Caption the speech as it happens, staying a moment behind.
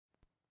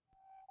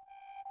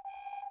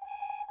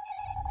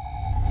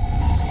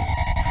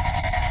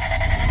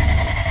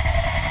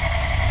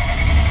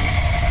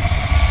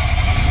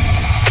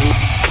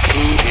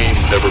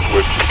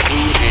quit.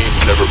 Team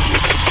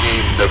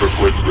Never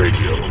Quit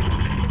Radio.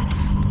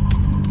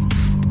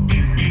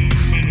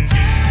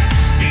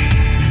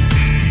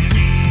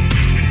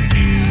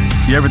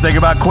 You ever think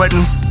about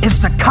quitting? It's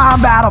the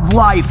combat of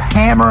life,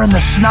 hammering the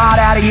snot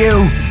out of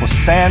you. Well,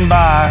 stand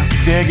by,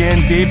 dig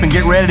in deep, and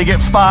get ready to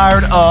get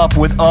fired up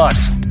with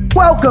us.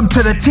 Welcome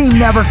to the Team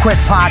Never Quit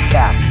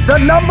podcast, the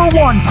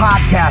 #1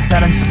 podcast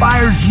that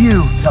inspires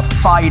you to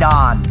fight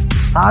on.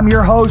 I'm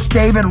your host,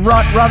 David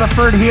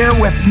Rutherford, here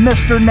with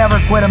Mr. Never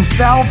Quit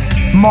himself,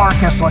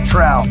 Marcus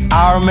Luttrell.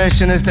 Our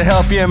mission is to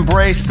help you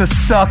embrace the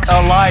suck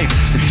of life,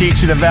 to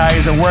teach you the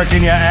values of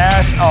working your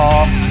ass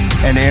off,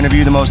 and to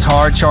interview the most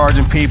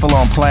hard-charging people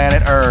on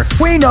planet Earth.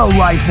 We know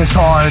life is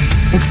hard.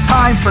 It's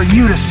time for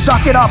you to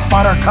suck it up,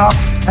 Buttercup,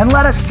 and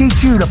let us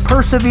teach you to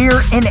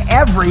persevere in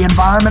every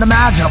environment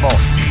imaginable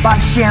by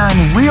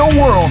sharing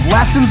real-world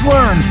lessons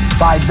learned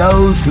by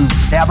those who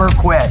never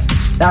quit.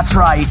 That's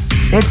right.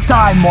 It's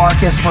time,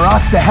 Marcus, for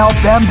us to help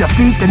them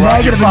defeat the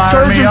negative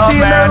insurgency in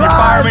their lives. You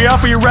fire me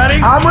up. Are you ready?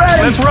 I'm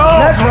ready. Let's roll.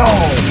 Let's roll.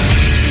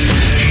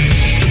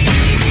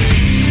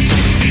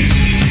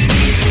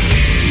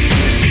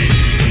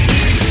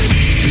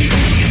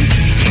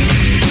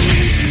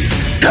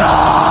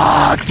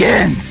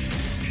 Goggins!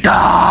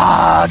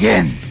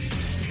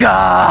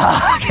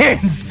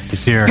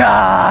 It's here.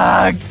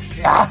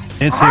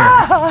 It's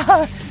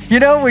here. You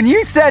know, when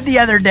you said the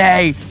other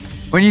day,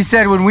 when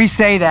we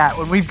say that,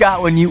 when we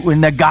got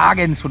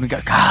Goggins,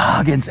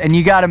 and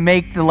you got to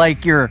make the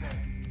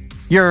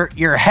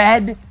your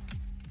head.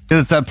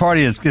 It's that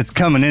party. It's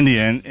coming into you,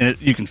 and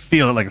you can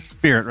feel it like a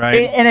spirit, right?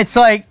 It's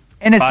like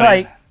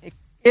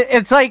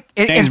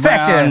it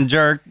infects you.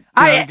 Jerk.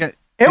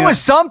 It was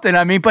something,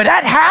 but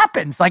that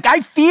happens. Like,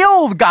 I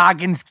feel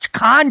Goggins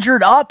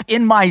conjured up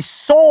in my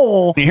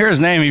soul. You hear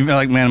his name, you feel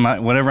like, man,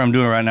 whatever I'm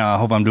doing right now, I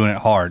hope I'm doing it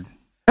hard.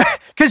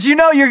 Because you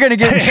know you're going to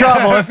get in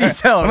trouble if you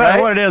don't, no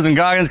matter what it is, when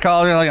Goggins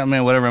calls you, like,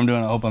 man, whatever I'm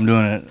doing, I hope I'm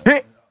doing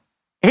it.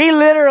 He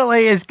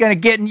literally is going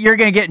to you're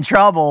going to get in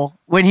trouble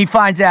when he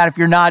finds out if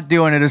you're not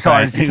doing it as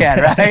hard as you can,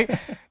 right?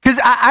 Because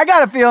I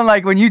got a feeling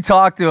like when you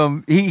talk to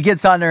him, he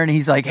gets on there and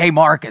he's like, hey,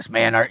 Marcus,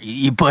 man, are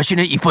you pushing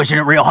it? You pushing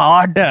it real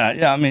hard?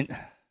 Yeah,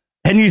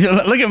 and you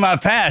look at my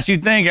past,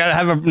 you'd think I'd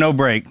have no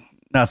break,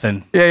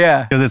 nothing.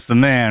 Yeah. Because it's the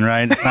man,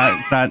 right? It's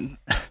not.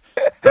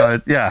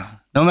 Yeah.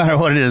 No matter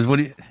what it is,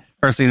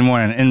 first thing in the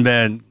morning, in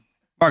bed.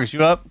 Marcus,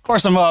 you up? Of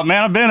course I'm up,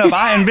 man. I've been up.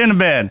 I ain't been to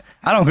bed.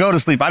 I don't go to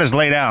sleep. I just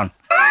lay down.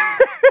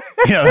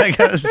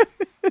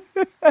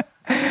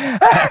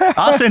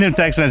 I'll send him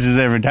text messages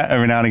every now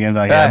and again,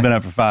 like, I've been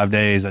up for 5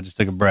 days. I just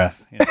took a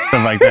breath, stuff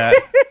like that.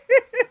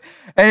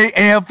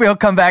 And he'll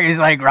come back and he's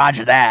like,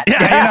 Roger that.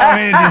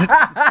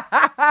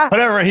 Yeah,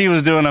 whatever he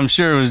was doing, I'm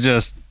sure it was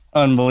just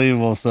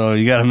unbelievable. So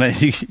you got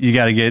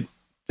to get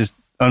just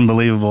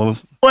unbelievable.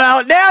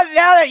 Well, now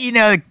that you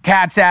know the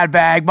cat's out of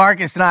bag,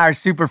 Marcus and I are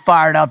super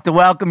fired up to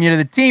welcome you to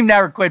the Team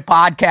Never Quit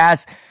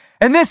podcast.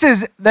 And this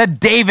is the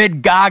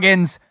David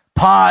Goggins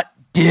Power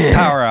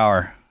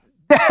Hour.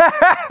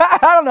 I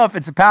don't know if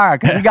it's a power hour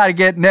because we got to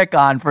get Nick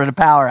on for the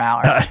power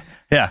hour.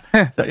 Yeah.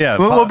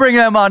 We'll bring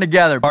them on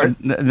together.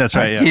 That's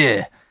right.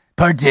 Yeah.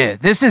 Part two.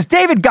 This is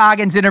David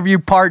Goggins interview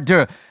part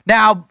 2.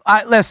 Now,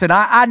 listen,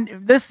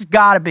 this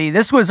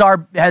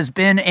has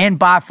been and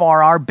by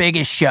far our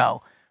biggest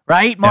show,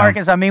 right,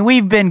 Marcus? Yeah.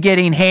 We've been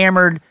getting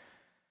hammered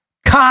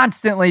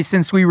constantly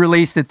since we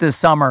released it this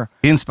summer.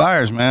 He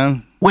inspires,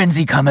 man. When's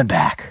he coming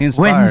back? He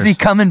inspires. When's he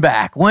coming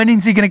back? When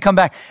is he going to come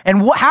back?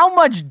 And how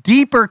much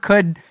deeper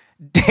could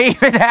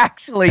David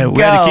actually go?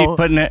 We had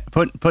to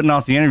keep putting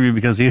off the interview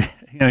because he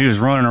was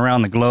running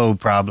around the globe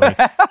probably,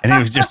 and he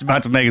was just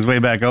about to make his way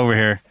back over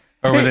here,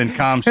 or within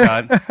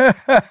Comshot.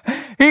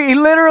 He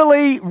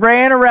literally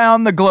ran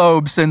around the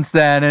globe since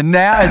then, and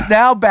is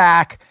now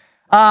back,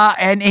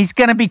 and he's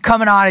going to be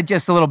coming on in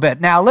just a little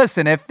bit. Now,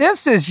 listen, if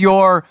this is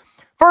your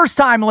first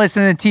time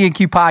listening to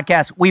T&Q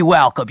podcast, we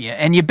welcome you,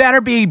 and you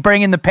better be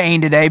bringing the pain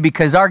today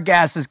because our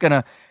guest he's going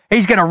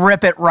to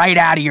rip it right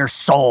out of your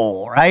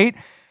soul, right?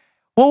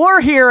 Well,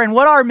 we're here, and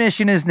what our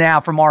mission is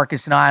now for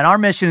Marcus and I, and our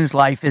mission in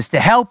life is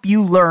to help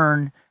you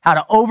learn how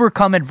to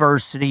overcome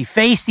adversity,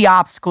 face the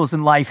obstacles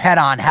in life head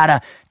on, how to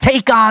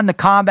take on the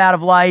combat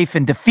of life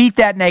and defeat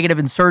that negative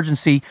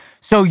insurgency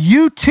so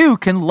you too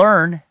can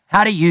learn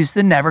how to use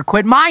the never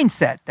quit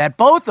mindset that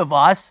both of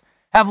us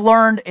have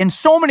learned in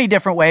so many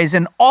different ways,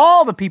 and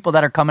all the people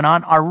that are coming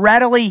on are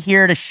readily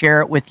here to share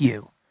it with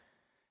you.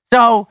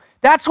 So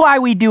that's why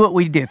we do what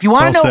we do. If you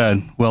want to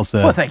know, well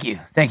said. Well, thank you.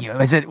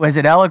 Was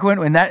it eloquent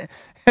when that?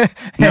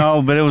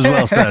 No, but it was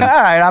well said.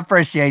 All right, I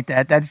appreciate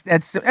that.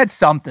 That's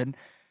something.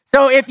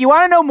 So if you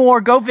want to know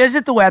more, go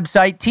visit the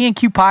website,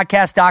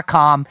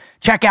 tnqpodcast.com.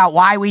 Check out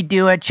why we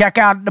do it. Check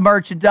out the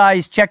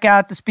merchandise. Check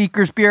out the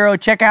Speakers Bureau.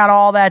 Check out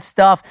all that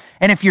stuff.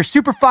 And if you're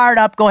super fired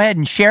up, go ahead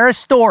and share a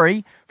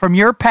story from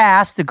your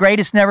past, the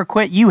greatest never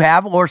quit you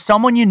have, or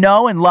someone you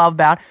know and love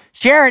about.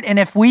 Share it. And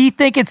if we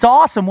think it's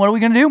awesome, what are we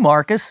going to do,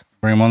 Marcus?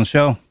 Bring him on the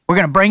show. We're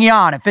going to bring you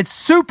on. If it's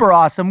super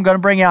awesome, I'm going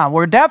to bring you on.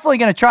 We're definitely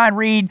going to try and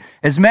read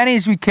as many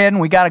as we can.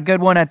 We got a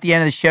good one at the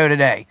end of the show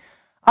today.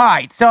 All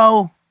right,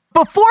 so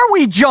before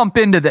we jump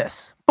into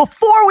this,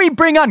 before we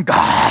bring on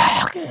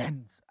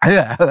Goggins,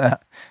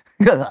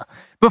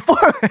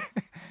 before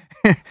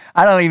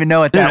I don't even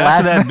know what that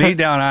last after that beat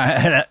down,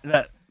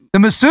 the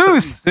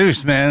masseuse.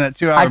 Masseuse, man, that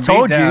 2 hour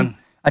beat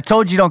I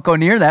told you don't go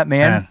near that,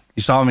 man.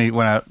 You saw me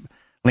when I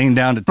leaned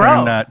down to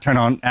turn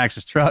on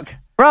Axe's truck.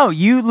 Bro,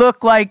 you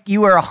look like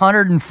you were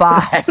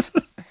 105.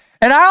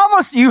 And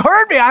you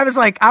heard me.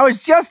 I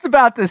was just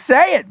about to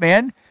say it,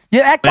 man.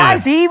 Yeah, that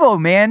guy's evil,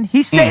 man.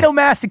 He's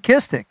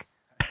sadomasochistic.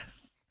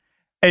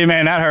 Hey,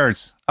 man, that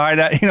hurts. All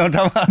right, you know what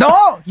I'm talking about?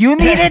 No, you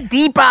need it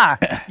deeper.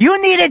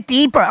 You need it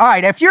deeper. All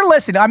right, if you're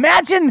listening,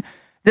 imagine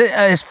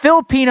this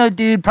Filipino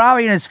dude,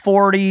 probably in his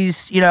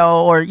 40s,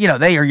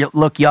 they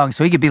look young,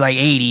 so he could be like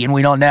 80, and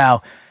we don't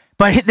know.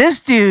 But this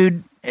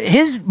dude,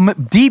 his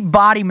deep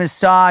body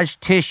massage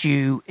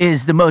tissue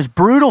is the most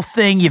brutal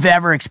thing you've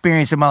ever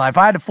experienced in my life.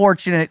 I had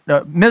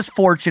the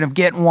misfortune of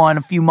getting one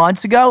a few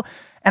months ago,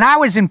 and I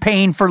was in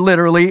pain for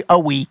literally a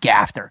week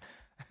after.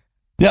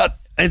 Yeah,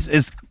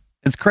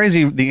 it's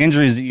crazy the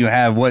injuries that you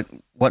have. What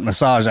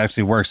massage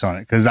actually works on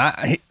it? Because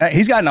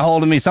he's gotten a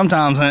hold of me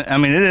sometimes. I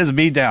mean, it is a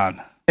beat down.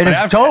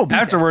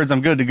 Afterwards,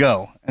 I'm good to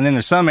go. And then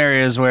there's some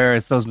areas where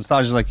it's those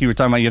massages like you were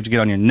talking about. You have to get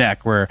on your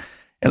neck, where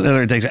it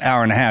literally takes an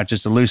hour and a half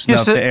just to loosen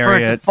up the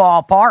area, for it to fall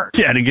apart.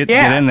 Yeah, to get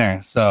in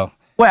there. So.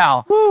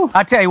 Well,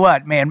 I'll tell you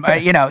what, man.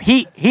 I've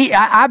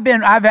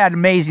had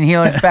amazing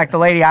healing. In fact, the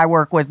lady I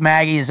work with,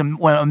 Maggie, is an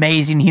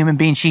amazing human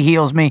being. She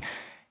heals me.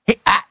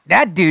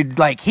 That dude,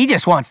 he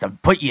just wants to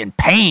put you in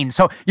pain.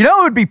 So, it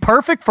would be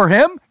perfect for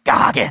him?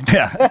 Goggins.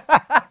 Yeah.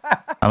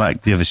 I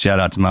like to give a shout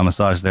out to my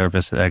massage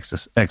therapist at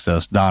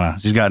Exos, Donna.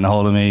 She's gotten a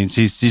hold of me.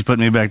 She's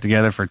putting me back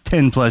together for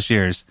 10 plus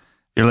years.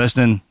 If you're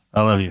listening,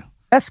 I love you.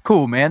 That's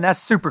cool, man.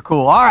 That's super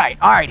cool. All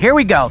right, here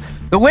we go.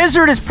 The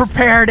Wizard has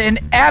prepared an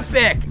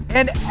epic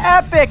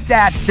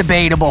That's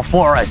Debatable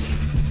for us.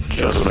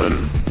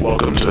 Gentlemen,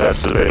 welcome to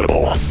That's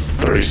Debatable.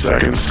 30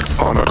 seconds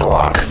on the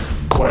clock.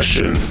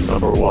 Question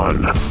number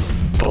 1.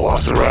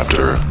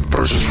 Velociraptor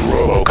versus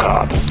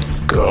RoboCop.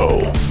 Go.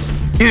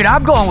 Dude,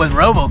 I'm going with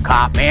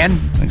RoboCop, man.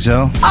 Think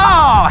so?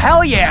 Oh,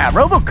 hell yeah.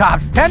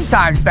 RoboCop's 10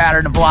 times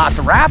better than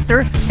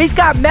Velociraptor. He's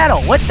got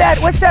metal. What's that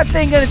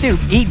thing gonna do?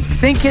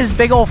 Sink his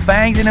big old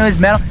fangs into his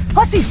metal?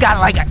 Plus, he's got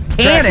like a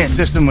cannon. Tracking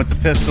system with the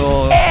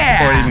pistol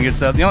before it even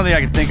gets up. The only thing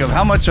I can think of,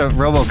 how much of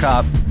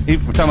RoboCop, we're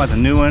talking about the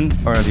new one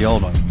or the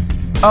old one?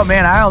 Oh,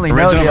 man, I only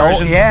know the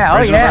old. Yeah,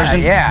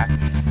 version?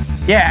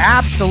 Yeah,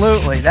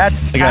 absolutely. The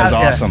guy's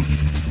awesome.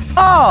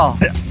 Oh,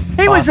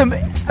 he was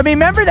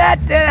remember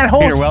that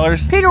whole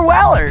Peter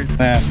Wellers.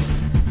 Yeah.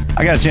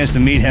 I got a chance to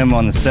meet him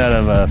on the set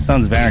of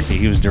Sons of Anarchy.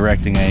 He was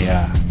directing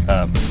a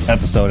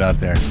episode out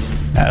there.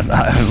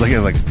 I was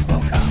looking like,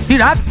 oh god,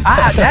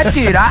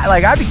 dude,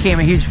 I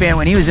became a huge fan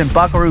when he was in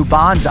Buckaroo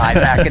Banzai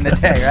back in the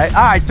day, right?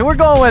 All right, so we're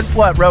going with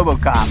what,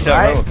 RoboCop,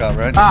 yeah, right? RoboCop,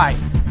 right? All right.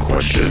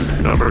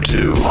 Question number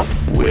 2.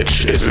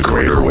 Which is a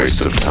greater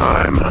waste of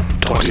time?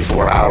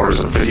 24 hours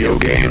of video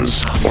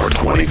games or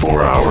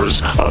 24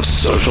 hours of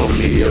social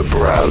media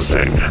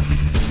browsing?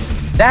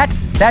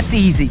 That's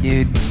easy,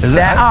 dude. Is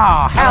it?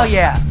 Oh, hell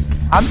yeah.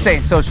 I'm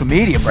saying social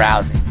media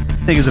browsing.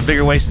 Think it's a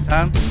bigger waste of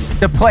time?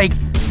 To play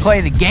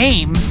the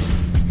game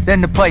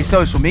than to play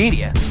social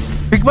media.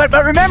 But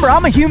remember,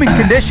 I'm a human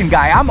condition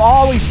guy. I'm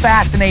always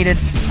fascinated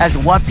as to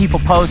what people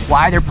post,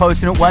 why they're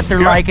posting it, what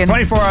they're liking.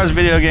 24 hours of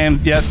video game,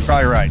 yes,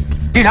 probably right.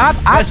 Dude,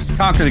 Let's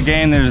conquer the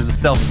game. There's the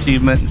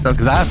self-achievement and stuff,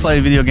 because I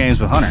played video games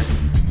with Hunter.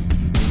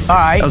 All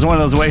right. That was one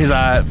of those ways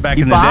back in the day.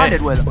 You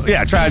bonded with him.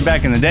 Yeah, I tried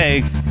back in the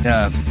day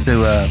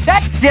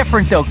That's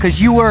different, though, because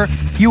you were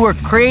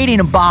creating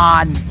a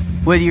bond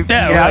with your, you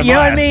know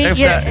what I mean?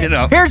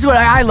 Here's what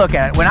I look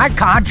at it. When I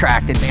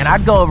contracted, man,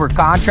 I'd go over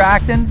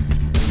contracting,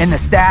 and the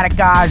static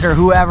guys or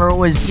whoever it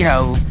was,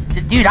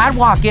 dude, I'd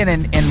walk in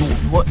and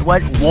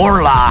what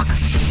Warlock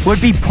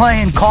would be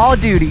playing Call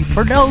of Duty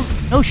for no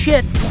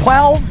shit,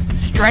 12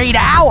 straight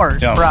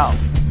hours, bro.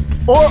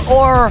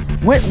 Or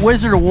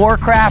Wizard of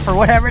Warcraft or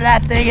whatever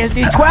that thing is,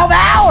 dude. 12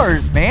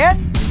 hours, man.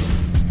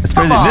 It's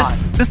crazy.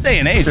 This day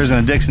and age, there's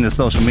an addiction to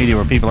social media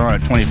where people are on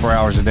it 24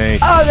 hours a day.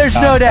 Oh, there's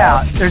no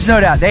doubt. There's no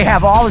doubt. They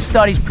have all the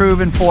studies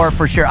proven for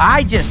sure.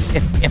 I just,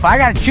 if I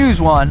got to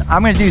choose one,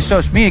 I'm going to do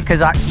social media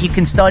because you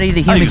can study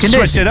the human condition.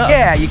 Switch it up.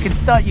 Yeah, you can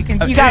study.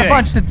 You got a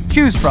bunch to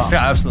choose from.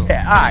 Yeah, absolutely.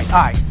 Yeah, all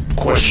right.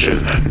 Question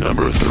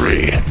number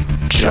 3.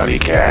 Johnny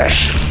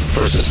Cash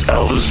versus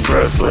Elvis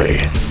Presley.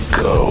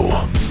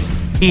 Go.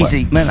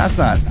 Easy. What? Man, that's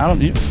not.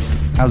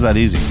 How's that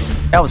easy?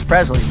 Elvis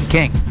Presley's the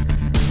king.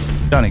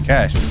 Johnny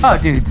Cash. Oh,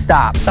 dude,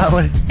 stop.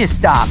 Just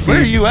stop, dude.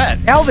 Where are you at?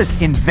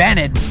 Elvis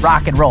invented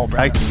rock and roll,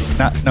 bro.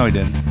 No, he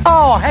didn't.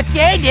 Oh, heck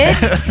yeah, he did.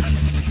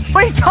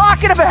 What are you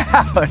talking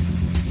about?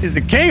 He's the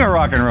king of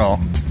rock and roll.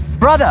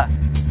 Brother,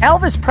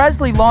 Elvis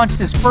Presley launched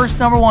his first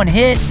 #1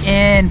 hit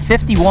in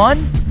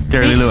 51.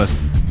 Jerry Lee Lewis.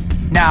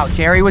 Now,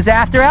 Jerry was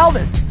after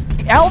Elvis.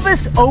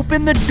 Elvis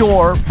opened the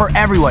door for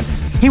everyone.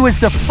 He was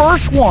the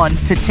first one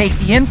to take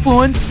the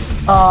influence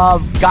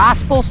of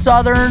gospel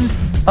Southern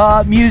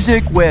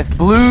music with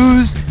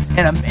blues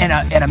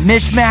a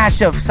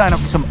mishmash of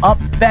some up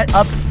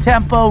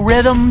tempo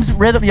rhythms,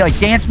 like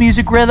dance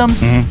music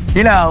rhythms,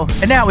 you know,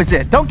 and that was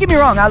it. Don't get me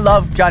wrong, I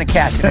love Johnny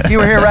Cash. And if you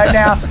were here right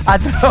now,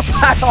 I'd throw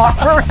my arm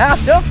around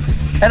him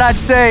and I'd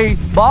say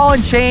Ball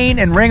and Chain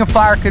and Ring of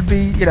Fire could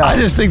be, you know. I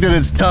just think that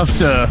it's tough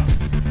to.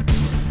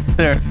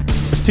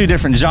 It's two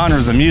different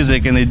genres of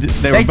music, and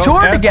they were both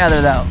toured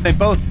together though. They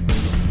both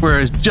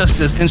were just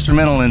as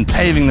instrumental in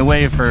paving the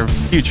way for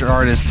future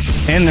artists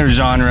in their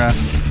genre.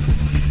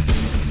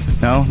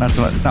 No,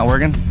 it's not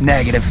working.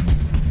 Negative.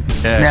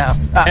 Yeah.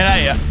 No.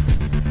 And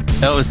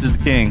Elvis is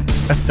the king.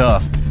 That's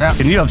tough. No.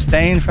 Can you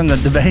abstain from the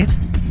debate?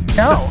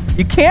 No,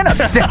 you can't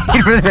abstain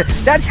from it.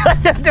 That's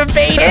what the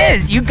debate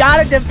is. You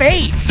got to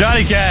debate.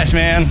 Johnny Cash,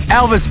 man.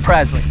 Elvis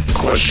Presley.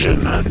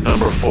 Question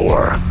number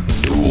 4.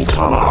 Dual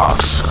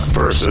tomahawks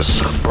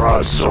versus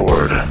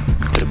broadsword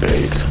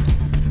debate.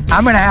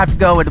 I'm going to have to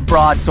go with the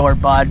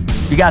broadsword, bud.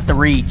 You got the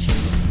reach.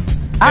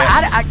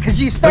 Because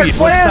you start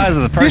what size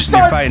of the person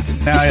you're fighting?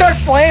 You start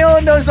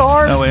flailing those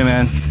arms. No way,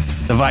 man.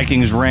 The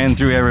Vikings ran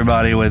through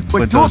everybody with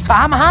dual those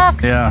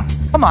tomahawks? Yeah.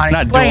 Come on,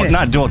 explain it.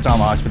 Not dual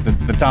tomahawks, but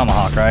the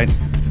tomahawk, right?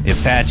 The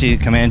Apache,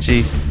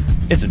 Comanche.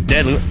 It's a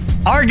deadly.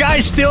 Our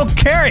guys still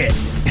carry it.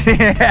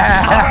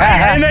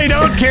 And they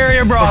don't carry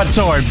a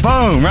broadsword.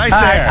 Boom, right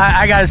there.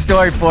 I got a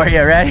story for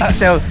you. Ready?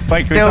 So,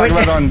 wait, can we talk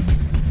about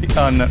it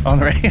on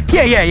the radio?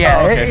 Yeah.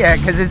 Oh, okay. Yeah,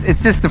 because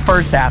it's just the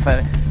first half of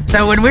it.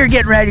 So when we were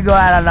getting ready to go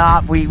out on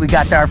op, we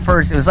got our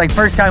first. It was like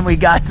first time we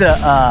got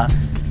the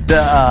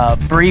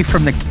brief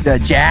from the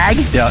JAG.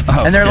 Yeah.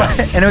 And they're like,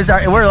 and it was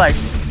we're like,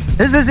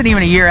 this isn't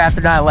even a year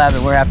after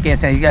 9/11. We're in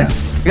Afghanistan. You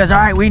guys, all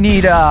right? We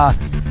need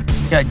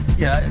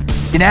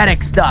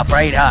genetic stuff,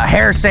 right?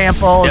 Hair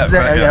samples,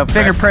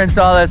 fingerprints,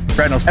 all this.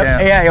 Retinal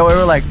scan. Yeah. We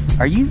were like,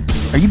 are you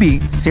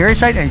being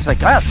serious right now? And he's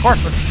like, oh, of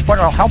course.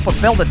 We'll help us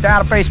build a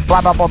database.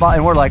 Blah blah blah blah.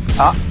 And we're like,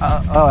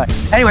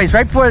 Anyways,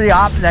 right before the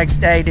op the next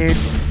day, dude.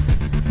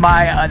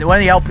 One of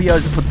the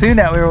LPOs, the platoon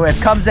that we were with,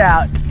 comes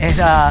out and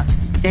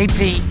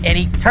JP, and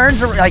he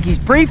turns like he's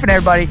briefing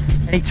everybody,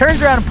 and he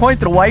turns around and points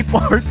to the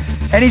whiteboard,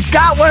 and he's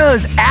got one of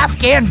those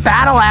Afghan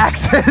battle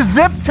axes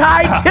zip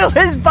tied to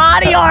his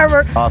body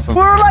armor. Awesome.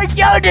 We were like,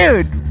 yo,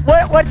 dude,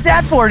 what's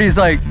that for? And he's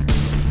like,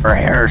 for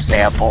hair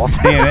samples.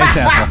 DNA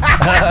sample.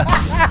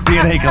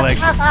 DNA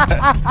collection.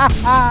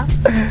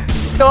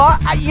 So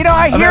I hear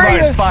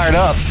everybody's you. Fired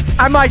up.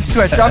 I might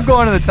switch. I'm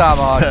going to the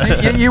tomahawk.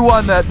 You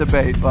won that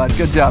debate, bud.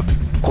 Good job.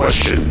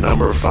 Question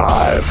number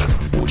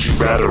 5. Would you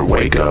rather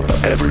wake up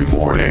every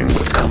morning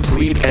with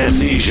complete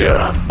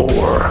amnesia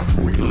or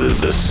relive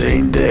the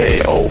same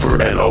day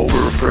over and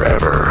over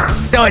forever?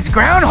 So it's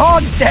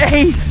Groundhog's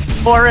Day,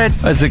 or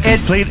it's a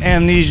complete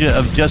amnesia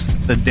of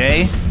just the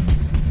day?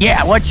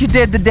 Yeah, what you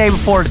did the day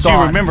before it's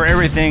gone. You remember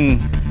everything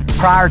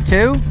prior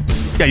to?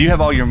 Yeah, you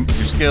have all your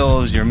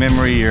skills, your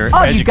memory, your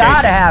education. You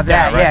gotta have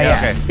that. Yeah, right? Yeah.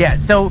 Okay. Yeah,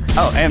 so...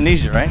 Oh,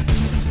 amnesia, right?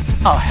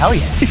 Oh, hell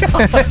yeah.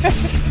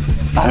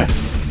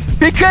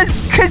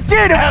 Because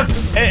dude...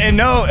 And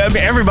no, I mean,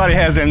 everybody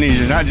has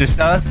amnesia, not just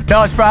us.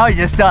 No, it's probably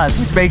just us,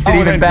 which makes it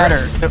even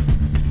better.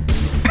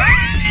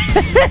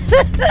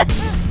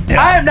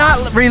 I am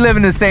not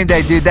reliving the same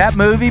day, dude. That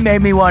movie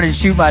made me want to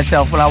shoot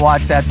myself when I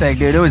watched that thing,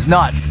 dude. It was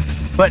nuts.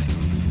 But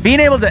being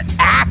able to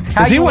act...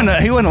 Because he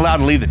wasn't allowed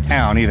to leave the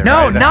town either.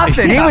 No, right?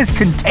 nothing. He was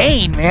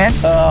contained, man.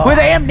 With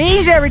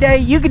amnesia every day,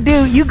 you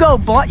go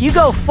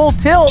full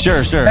tilt.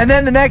 Sure. And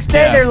then the next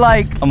day they're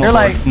like,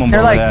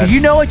 did you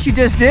know what you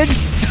just did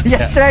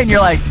yesterday? And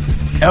you're like,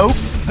 nope.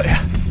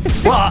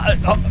 Well,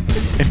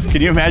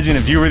 can you imagine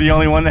if you were the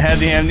only one that had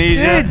the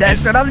amnesia? Dude,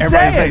 that's what I'm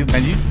saying.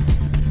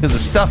 Because the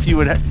stuff you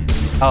would have.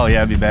 Oh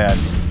yeah, it'd be bad.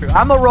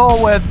 I'm gonna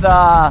roll with.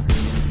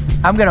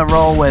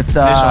 Initial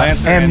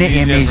answer.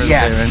 Amnesia.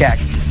 Yeah, check.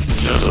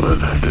 Gentlemen,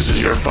 this is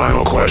your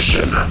final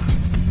question.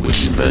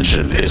 Which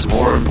invention is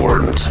more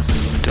important?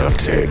 Duct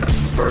tape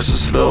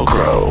versus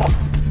Velcro.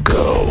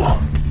 Go.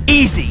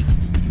 Easy.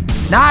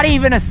 Not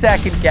even a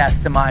second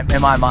guess in my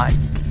mind.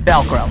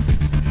 Velcro.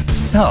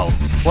 No.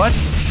 What?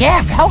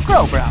 Yeah,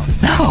 Velcro, bro.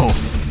 No.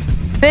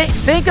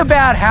 Think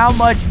about how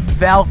much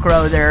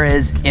Velcro there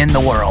is in the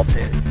world,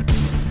 dude.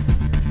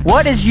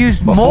 What is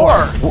used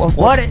more?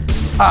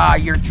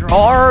 Your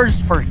drawers,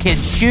 for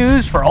kids'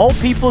 shoes, for old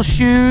people's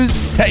shoes.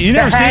 Hey, you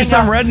never see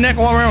some redneck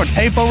walking around with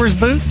tape over his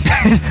boot?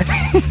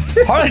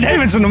 Harley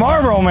Davidson, the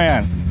Marlboro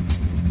Man.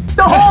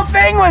 The whole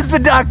thing was the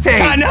duct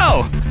tape. I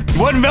know. It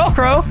wasn't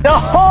Velcro. The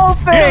whole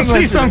thing. You don't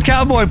see some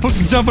cowboy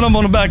jumping up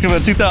on the back of a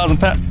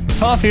 2,000-pound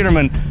Tough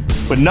Heaterman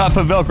would not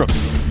put Velcro.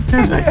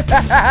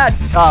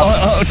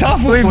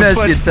 Tough. We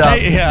miss you, Tough.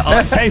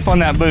 Tape on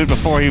that boot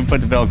before he put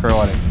the Velcro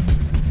on it.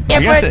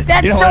 Yeah, but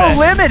that's so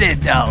limited,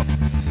 though.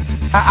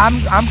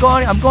 I'm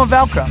going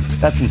Velcro.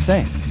 That's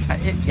insane.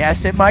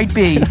 Yes, it might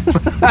be.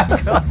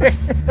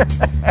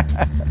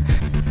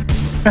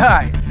 All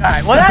right.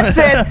 Well, that's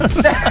it.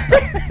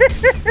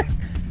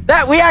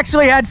 That we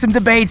actually had some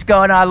debates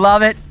going on. I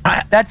love it.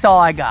 That's all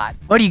I got.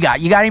 What do you got?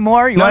 You got any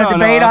more? You want to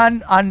debate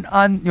on?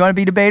 You want to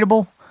be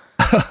debatable?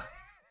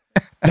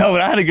 No,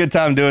 but I had a good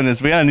time doing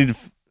this. We gotta need to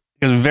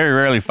because we very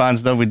rarely find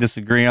stuff we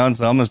disagree on,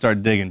 so I'm going to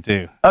start digging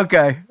too.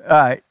 Okay. All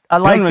right. I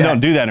like that. Don't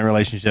do that in a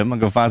relationship. I'm going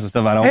to go find some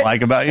stuff I don't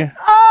like about you.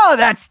 Oh,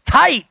 that's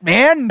tight,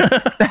 man.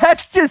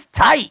 That's just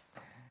tight.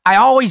 I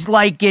always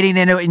like getting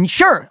into it. And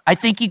sure, I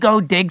think you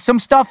go dig some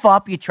stuff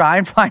up. You try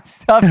and find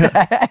stuff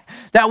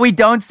that we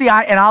don't see.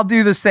 And I'll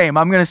do the same.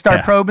 I'm going to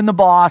start probing the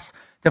boss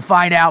to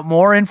find out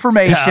more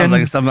information. Yeah, I'm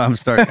going to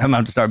start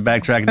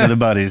backtracking to the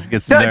buddies.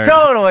 Get some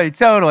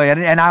Totally.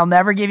 And I'll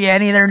never give you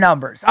any of their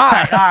numbers. All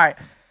right.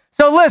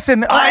 So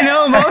listen. I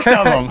know most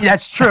of them.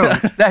 That's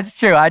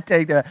true. I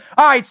take that.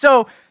 All right.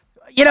 So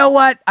you know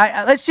what?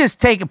 Let's just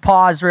take a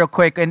pause real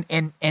quick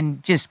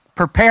and just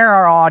prepare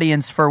our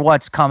audience for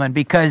what's coming,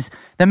 because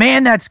the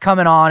man that's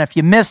coming on, if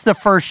you missed the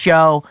first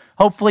show,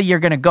 hopefully you're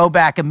going to go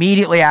back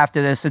immediately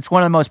after this. It's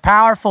one of the most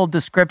powerful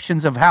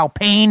descriptions of how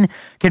pain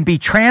can be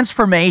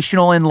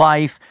transformational in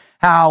life,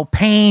 how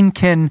pain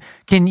can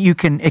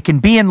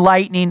be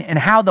enlightening, and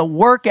how the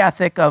work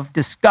ethic of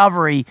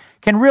discovery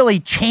can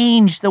really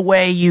change the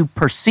way you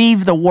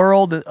perceive the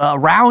world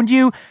around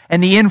you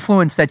and the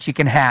influence that you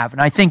can have.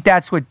 And I think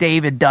that's what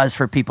David does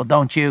for people,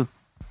 don't you?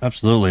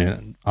 Absolutely.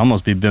 It'd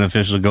almost be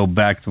beneficial to go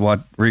back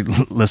to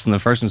listen to the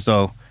first one,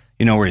 so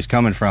you know where he's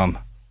coming from.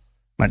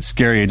 Might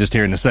scare you just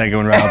hearing the second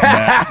one right off the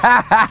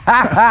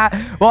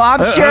bat. Well,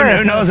 I'm sure.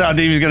 Who knows how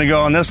deep he's going to go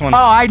on this one? Oh,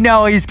 I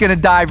know he's going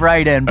to dive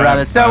right in,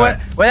 brother. So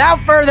without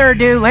further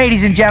ado,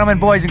 ladies and gentlemen,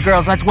 boys and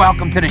girls, let's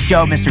welcome to the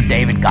show Mr.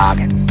 David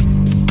Goggins.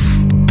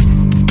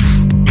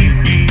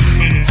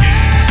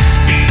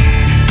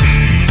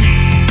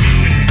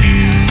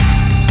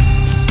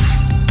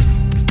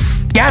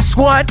 Guess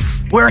what?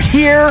 We're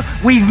here.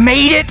 We've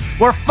made it.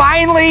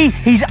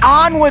 He's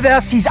on with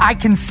us. I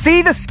can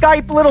see the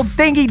Skype little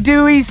dingy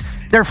doos.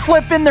 They're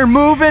flipping, they're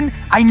moving.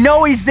 I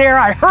know he's there.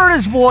 I heard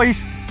his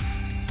voice.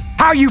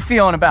 How are you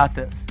feeling about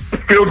this?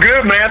 Feel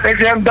good, man. Thanks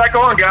for having me back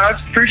on, guys.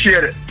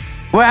 Appreciate it.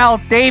 Well,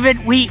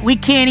 David, we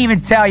can't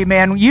even tell you,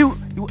 man. You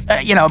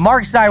know,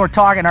 Marcus and I were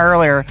talking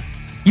earlier.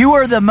 You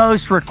are the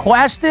most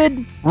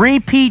requested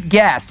repeat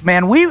guest,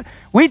 man.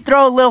 We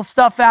throw little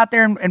stuff out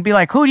there and be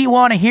like, who do you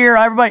want to hear?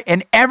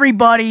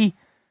 Everybody,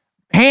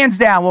 hands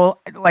down,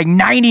 well, like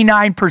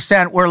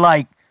 99% were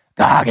like,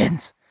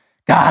 Goggins.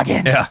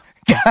 Yeah.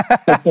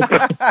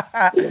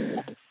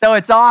 So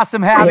it's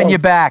awesome having you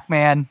back,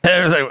 man.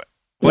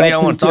 What do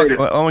y'all want to talk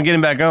about? I want to get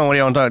him back on. What do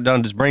y'all want to talk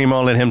about? Just bring him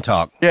on, let him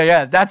talk.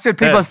 Yeah. That's what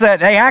people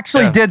said. They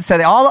actually did say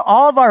that.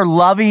 All of our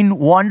loving,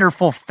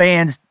 wonderful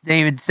fans,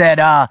 David, said,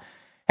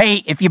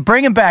 hey, if you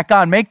bring him back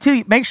on, make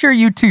sure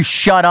you two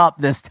shut up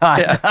this time.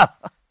 Yeah.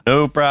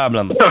 No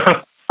problem.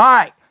 All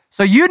right.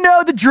 So you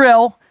know the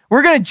drill.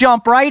 We're going to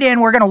jump right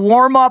in. We're going to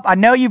warm up. I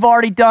know you've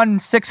already done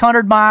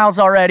 600 miles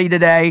already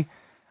today.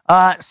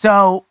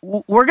 So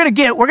we're going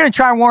to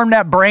try and warm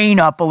that brain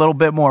up a little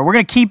bit more. We're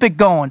going to keep it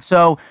going.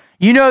 So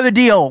you know the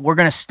deal. We're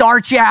going to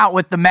start you out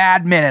with the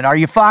Mad Minute. Are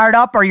you fired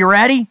up? Are you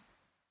ready?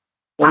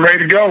 We're ready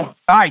to go. All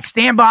right.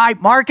 Stand by.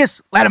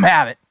 Marcus, let him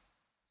have it.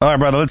 All right,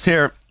 brother. Let's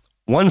hear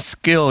one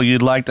skill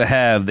you'd like to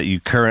have that you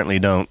currently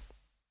don't.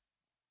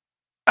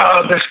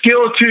 The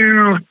skill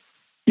to,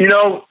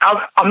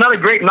 I'm not a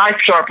great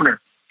knife sharpener.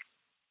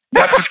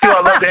 That's the skill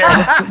I love to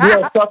have.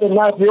 Yeah, suck a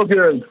knife real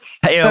good.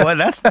 Hey, you know what?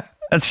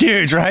 That's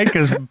huge, right?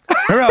 Because remember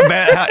how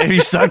bad if you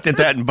sucked at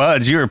that in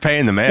buds, you were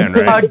paying the man,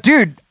 right?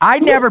 Dude, I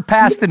never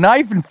passed the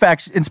knife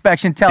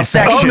inspection until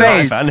second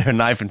phase. I never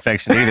knife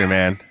infection either,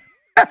 man.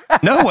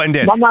 No one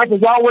did. My knife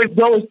is always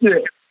going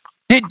stick.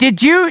 David,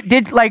 did you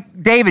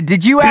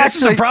actually? This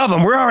is the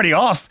problem. We're already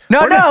off.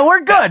 No, we're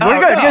good. We're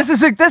good. No.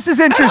 This is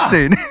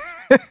interesting.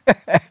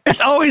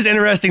 It's always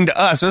interesting to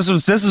us. This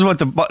is what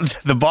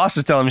the boss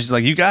is telling me. She's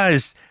like, you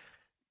guys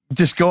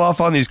just go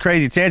off on these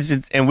crazy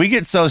tangents, and we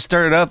get so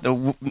stirred up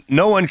that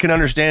no one can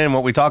understand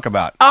what we talk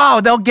about.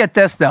 Oh, they'll get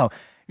this though.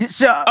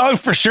 So,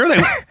 for sure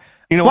they.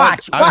 You know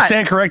what? I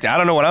stand corrected. I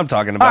don't know what I'm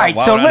talking about. All right,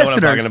 Why so would I know what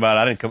I'm talking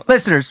about?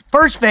 Listeners,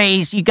 first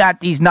phase, you got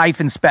these knife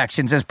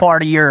inspections as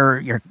part of your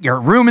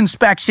room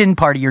inspection,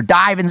 part of your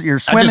dive and your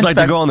swim. I just like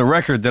to go on the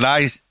record that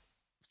I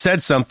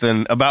said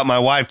something about my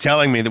wife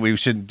telling me that we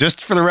should,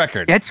 just for the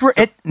record. It's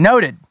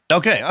noted.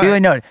 Okay, duly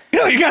noted.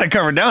 You got it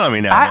covered down on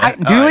me now.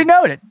 Duly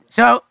noted.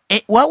 So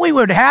what we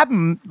would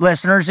happen,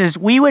 listeners, is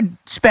we would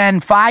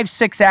spend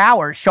 5-6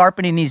 hours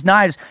sharpening these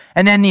knives,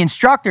 and then the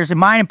instructors, and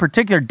mine in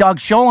particular, Doug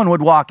Sholin,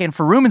 would walk in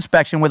for room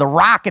inspection with a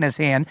rock in his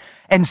hand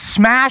and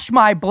smash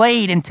my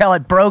blade until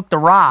it broke the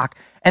rock,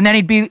 and then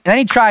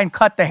he'd try and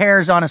cut the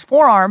hairs on his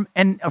forearm,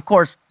 and of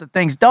course the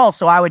thing's dull,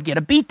 so I would get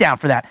a beat down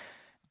for that.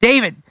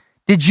 David,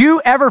 did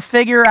you ever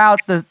figure out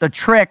the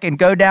trick and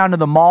go down to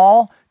the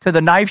mall to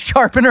the knife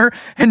sharpener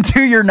and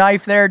do your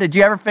knife there? Did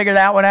you ever figure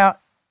that one out?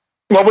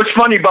 Well, what's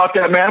funny about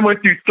that, man, I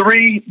went through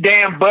 3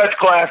 damn buds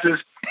classes,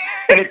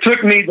 and it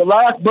took me the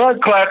last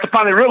bud class to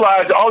finally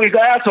realize that all these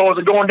assholes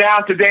are going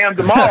down to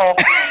the mall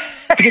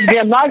to get the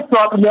damn knife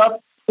sharpened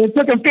up. It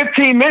took them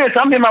 15 minutes.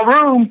 I'm in my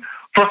room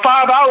for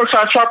 5 hours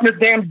trying to sharpen this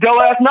damn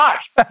dull-ass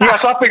knife.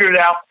 Yeah, so I figured it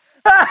out.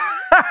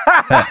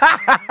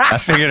 I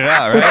figured it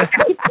out,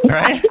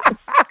 right?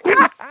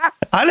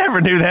 I never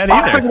knew that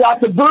either. I figured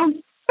out the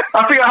boot.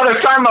 I figured out how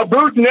to sign my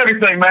boots and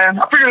everything, man.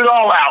 I figured it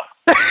all out.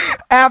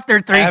 After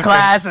three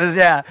classes,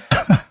 yeah.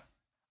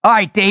 All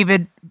right,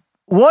 David,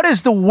 what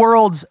is the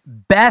world's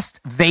best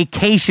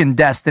vacation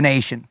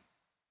destination?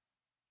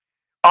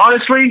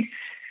 Honestly,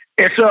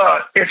 it's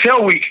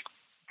Hell Week.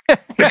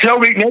 It's Hell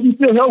Week. Maybe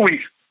still Hell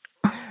Week.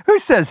 Who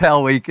says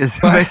Hell Week is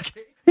a vacation?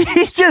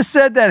 He just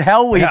said that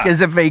Hell Week is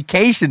a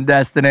vacation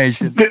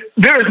destination.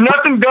 There is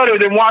nothing better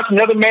than watching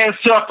another man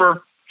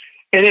suffer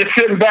and then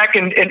sitting back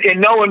and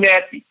knowing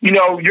that,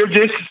 you're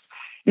just,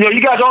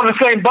 you guys are on the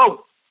same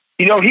boat.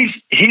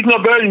 He's no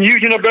better than you,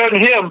 you're no better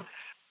than him.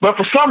 But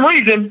for some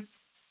reason,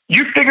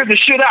 you figured the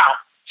shit out.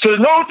 So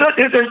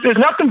there's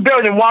nothing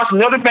better than watching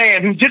another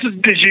man who's just as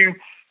good as you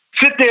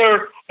sit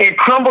there and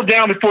crumble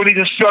down before these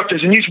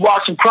instructors, and you just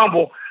watch them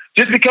crumble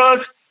just because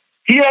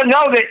he doesn't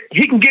know that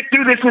he can get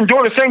through this and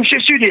endure the same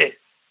shit you did.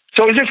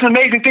 So it's just an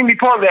amazing thing to be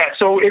part of that.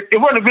 So it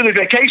wasn't really a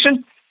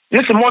vacation.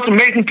 This is the most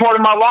amazing part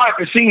of my life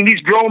is seeing these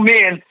grown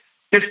men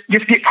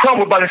just get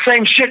crumbled by the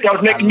same shit that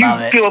was making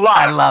you feel alive.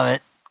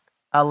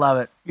 I love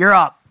it. You're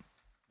up.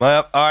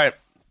 Well, all right.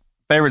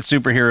 Favorite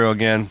superhero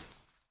again.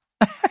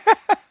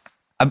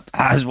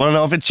 I just want to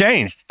know if it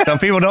changed. Some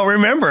people don't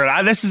remember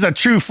it. This is a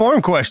true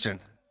form question.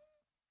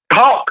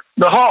 Hulk.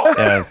 The Hulk.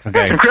 Yeah,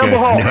 okay. Incredible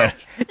Hulk. Yeah.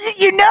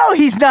 You know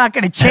he's not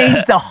going to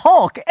change the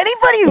Hulk.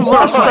 Anybody who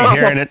loves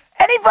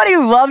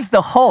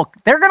the Hulk,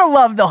 they're going to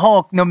love the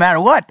Hulk no matter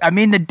what. I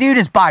mean, the dude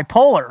is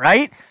bipolar,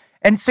 right?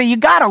 And so you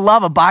got to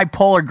love a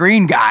bipolar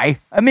green guy.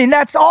 I mean,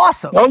 that's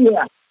awesome. Oh,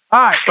 yeah.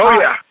 All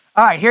right.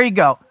 All right, here you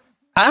go.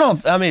 I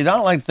don't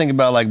like to think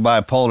about like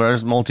bipolar.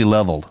 It's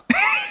multi-leveled.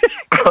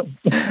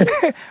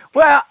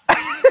 Well,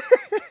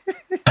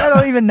 I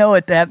don't even know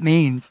what that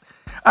means.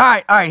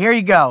 All right, here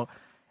you go.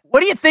 What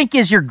do you think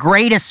is your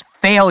greatest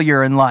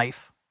failure in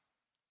life?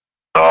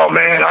 Oh,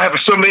 man, I have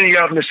so many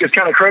of them. It's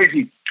kind of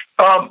crazy.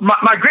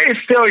 My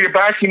greatest failure,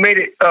 but I actually made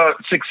it a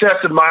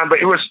success of mine, but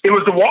it was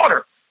the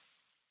water.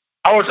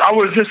 I was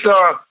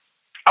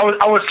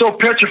so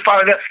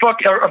petrified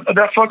of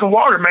that fucking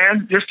water,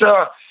 man. Just,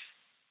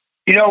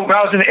 when I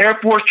was in the Air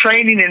Force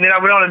training and then I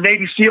went on a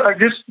Navy SEAL, like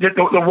this,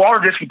 the water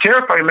just was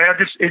terrifying, man.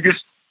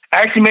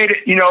 I actually made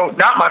it,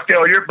 not my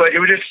failure, but it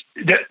was just,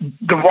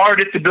 the water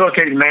just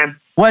debilitated, man.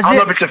 I don't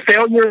know if it's a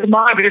failure of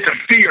mine, but it's a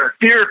fear,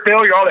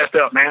 failure, all that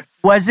stuff, man.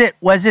 Was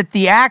it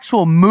the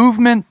actual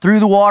movement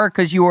through the water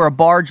because you were a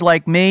barge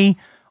like me,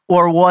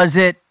 or was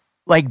it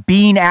like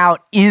being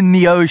out in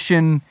the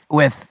ocean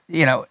with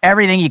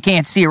everything you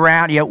can't see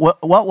around you?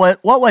 What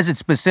was it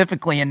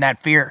specifically in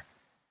that fear?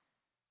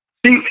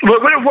 See,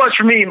 what it was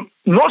for me,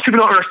 most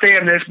people don't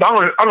understand this, but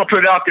I'm gonna put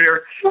it out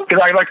there because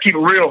I like to keep it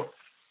real.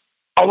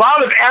 A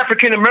lot of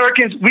African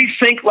Americans, we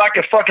sink like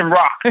a fucking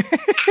rock.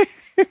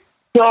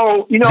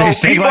 So, they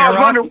sink like a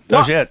rock?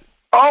 Oh, shit.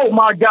 Oh,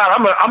 my God.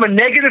 I'm a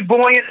negative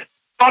buoyant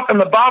on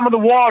the bottom of the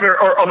water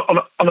or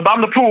on the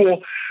bottom of the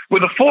pool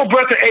with a full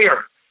breath of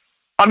air.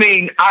 I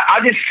mean, I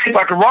just sink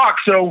like a rock.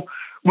 So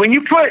when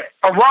you put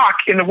a rock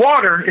in the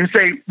water and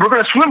say, we're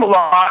going to swim a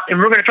lot and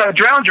we're going to try to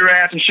drown your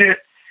ass and shit,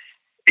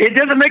 it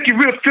doesn't make you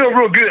feel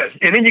real good.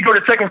 And then you go to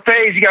the second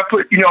phase, you got to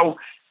put,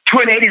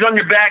 twin 80s on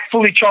your back,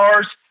 fully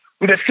charged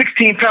with a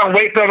 16-pound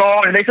weight belt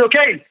on. And they say,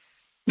 okay,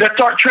 let's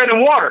start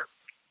treading water.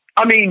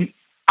 I mean,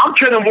 I'm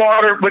treading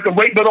water with a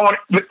weight belt on,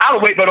 without a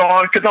weight belt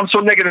on, because I'm so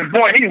negative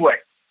buoyant anyway.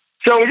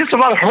 So it's just a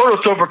lot of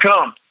hurdles to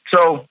overcome.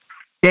 So,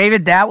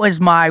 David, that was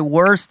my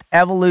worst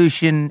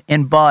evolution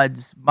in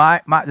buds.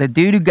 The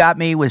dude who got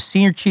me was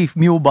Senior Chief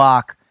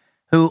Mulebach,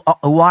 who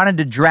wanted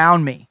to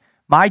drown me.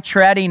 My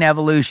treading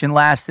evolution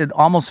lasted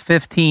almost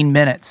 15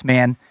 minutes,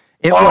 man.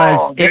 It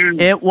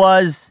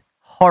was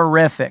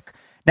horrific.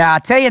 Now I'll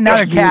tell you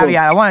another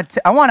caveat. I want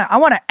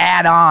to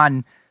add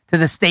on to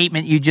the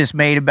statement you just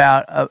made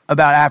about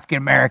African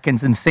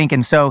Americans and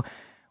sinking. So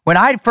when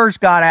I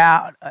first got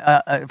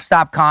out,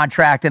 stopped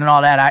contracting and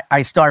all that,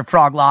 I started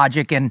Frog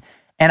Logic, and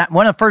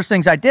one of the first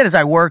things I did is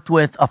I worked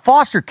with a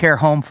foster care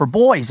home for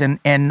boys, and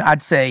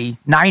I'd say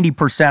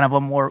 90% of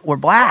them were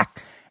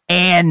black.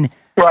 And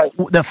right.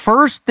 The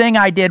first thing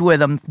I did with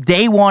them,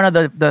 day one of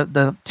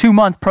the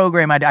 2-month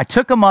program, I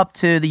took them up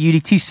to the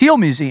UDT SEAL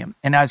Museum,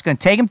 and I was going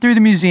to take them through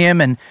the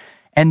museum and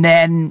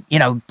then,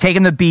 take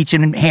them to the beach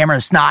and hammer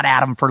a snot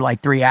at them for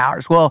like 3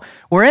 hours. Well,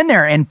 we're in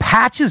there, and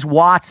Patches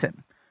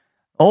Watson,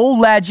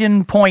 old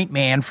legend point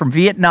man from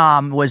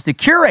Vietnam, was the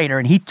curator,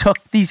 and he took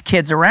these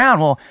kids around.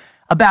 Well,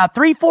 about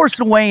 3/4 of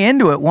the way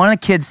into it, one of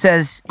the kids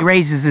he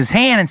raises his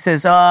hand and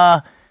says,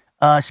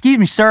 excuse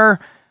me, sir,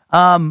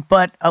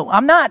 but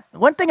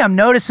one thing I'm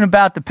noticing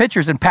about the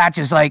pictures, and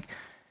Patches like,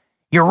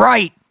 you're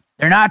right,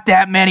 they're not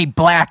that many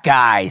black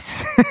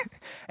guys.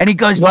 And he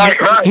goes,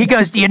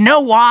 do you know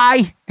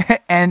why?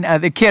 And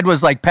the kid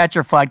was like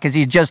petrified because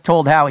he just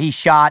told how he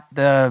shot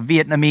the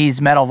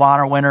Vietnamese Medal of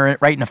Honor winner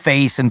right in the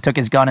face and took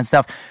his gun and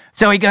stuff.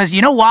 So he goes,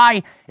 you know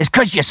why? It's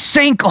because you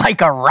sink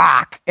like a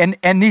rock.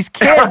 And these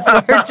kids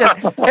were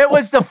it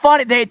was the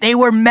funny, they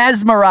were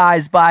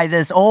mesmerized by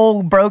this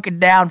old broken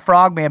down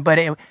frogman, but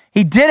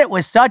he did it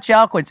with such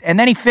eloquence. And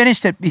then he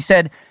finished it. He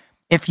said,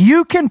 if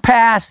you can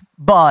pass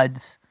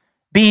buds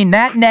being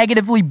that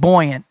negatively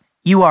buoyant,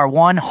 you are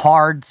one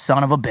hard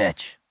son of a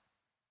bitch.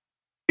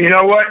 You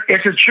know what?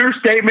 It's a true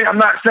statement. I'm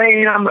not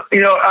saying I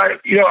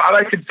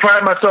like to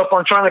pride myself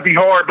on trying to be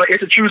hard, but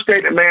it's a true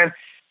statement, man.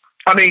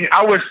 If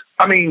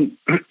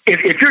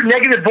you're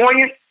negative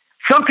buoyant,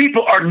 some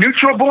people are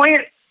neutral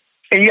buoyant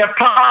and you have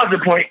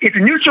positive buoyant. If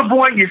you're neutral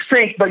buoyant, you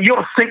sink, but you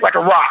don't sink like a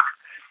rock.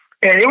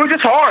 And it was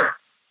just hard.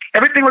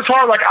 Everything was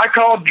hard. Like I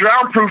called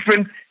drown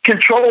proofing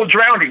controlled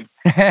drowning.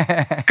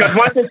 Because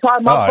once they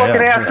tied my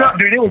fucking ass up,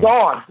 dude, it was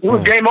on. It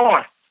was game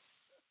on.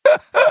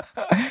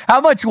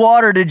 How much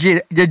water did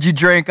you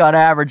drink on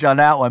average on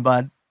that one,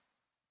 bud?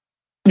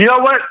 You know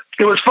what?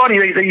 It was funny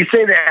that you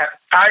say that.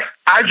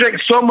 I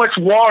drank so much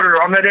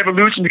water on that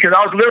evolution because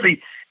I was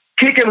literally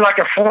kicking like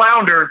a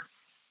flounder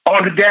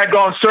on the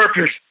daggone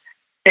surface.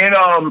 And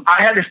I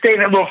had to stay in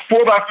that little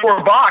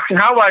 4x4 box. And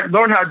how I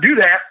learned how to do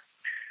that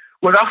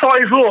was I saw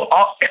these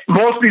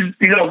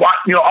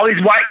all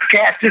these white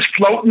cats just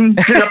floating,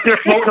 sitting up there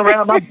floating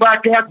around. My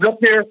black cats up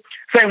there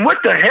saying,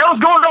 "What the hell's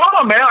going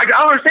on, man? Like,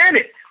 I don't understand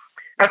it."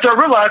 And so I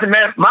realized,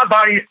 man, my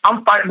body,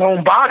 I'm fighting my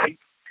own body.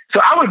 So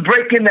I would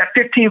break in that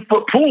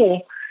 15-foot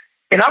pool,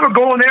 and I would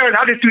go in there, and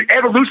I just do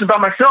evolution by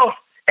myself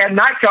at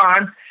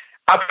nighttime.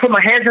 I put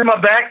my hands in my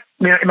back,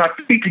 and my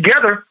feet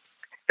together,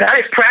 and I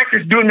just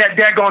practiced doing that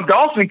daggone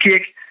dolphin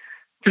kick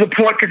to the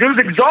point, because it was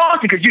exhausting,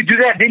 because you do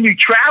that, then you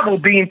travel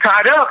being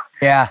tied up.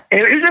 Yeah.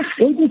 And it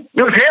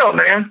was hell,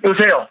 man. It was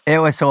hell. It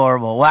was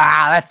horrible.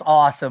 Wow, that's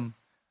awesome.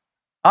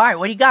 All right,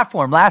 what do you got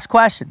for him? Last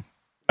question.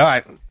 All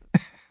right.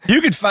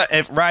 You could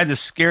ride the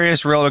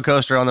scariest roller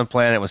coaster on the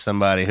planet with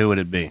somebody. Who would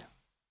it be?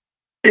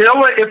 You know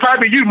what? It'd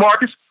probably be you,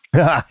 Marcus.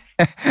 Get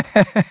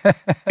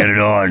it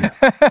on.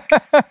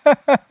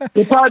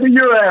 It'd probably be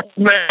your ass,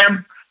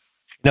 man.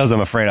 Knows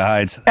I'm afraid of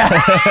heights.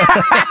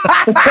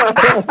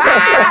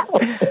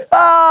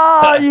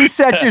 Oh, you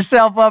set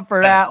yourself up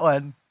for that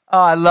one. Oh,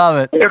 I love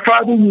it. It'd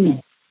probably be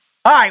you.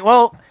 All right,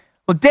 well,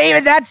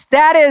 David,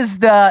 that is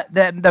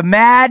the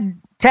mad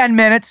 10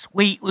 minutes.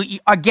 We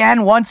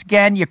once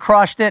again, you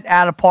crushed it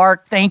out of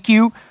park. Thank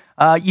you.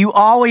 You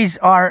always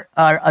are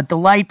a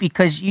delight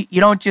because you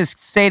don't just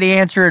say the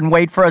answer and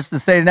wait for us to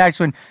say the next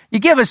one. You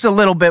give us a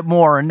little bit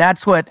more, and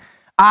that's what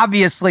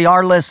obviously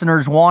our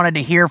listeners wanted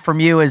to hear from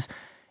you. Is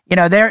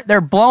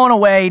they're blown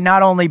away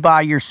not only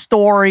by your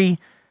story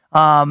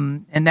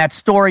and that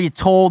story you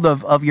told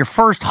of your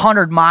first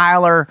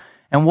 100-miler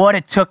and what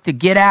it took to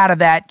get out of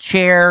that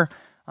chair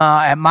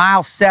at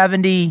mile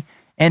 70.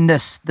 And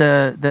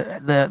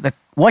the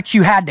what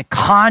you had to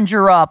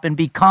conjure up in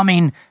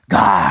becoming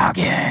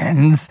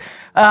Goggins,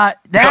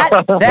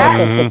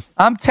 that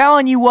I'm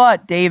telling you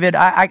what, David,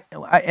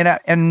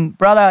 and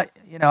brother,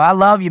 I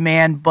love you,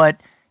 man, but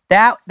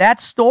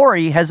that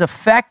story has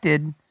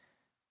affected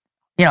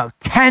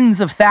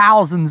tens of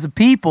thousands of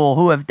people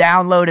who have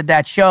downloaded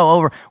that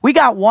show. We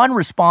got one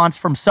response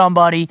from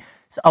somebody,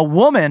 a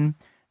woman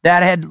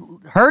that had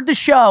heard the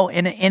show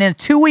in a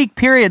 2-week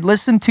period,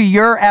 listened to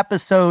your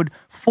episode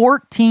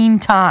 14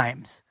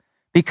 times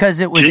because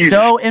it was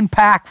so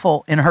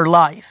impactful in her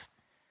life.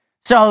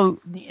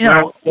 So,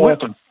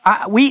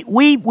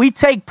 we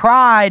take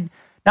pride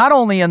not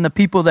only in the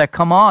people that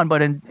come on,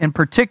 but in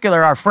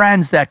particular our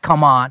friends that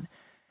come on.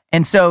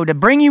 And so to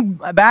bring you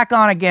back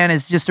on again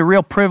is just a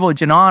real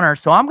privilege and honor.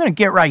 So I'm going to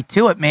get right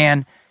to it,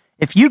 man.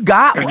 If you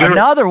got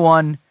another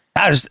one.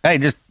 Just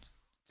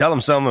tell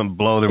them something and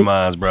blow their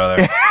minds,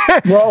 brother.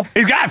 Well,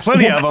 he's got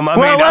plenty of them. I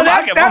mean, I'm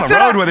on the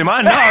road with him.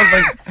 I know. I was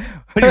like,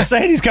 but you're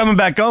saying he's coming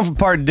back home for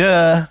part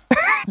duh.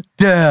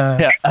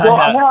 Yeah.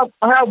 Well,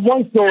 I have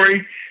one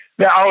story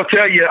that I'll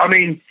tell you. I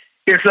mean,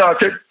 it's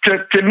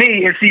to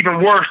me, it's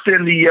even worse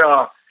than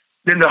the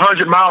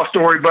 100-mile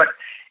story. But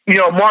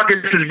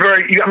Marcus is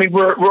very. I mean,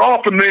 we're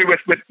all familiar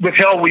with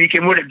Hell Week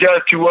and what it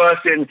does to us,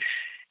 and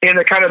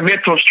the kind of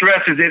mental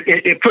stresses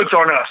it puts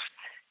on us,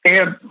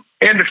 and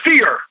the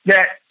fear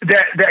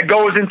that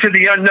goes into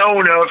the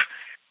unknown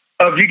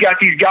of you got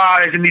these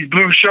guys in these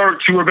blue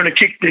shirts who are going to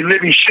kick the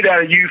living shit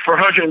out of you for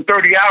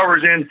 130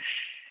 hours, and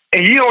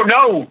you don't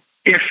know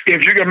if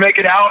you're going to make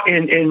it out,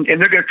 and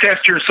they're going to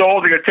test your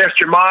soul, they're going to test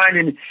your mind,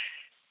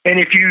 and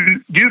if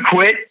you do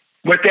quit,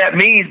 what that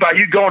means by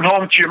you going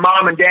home to your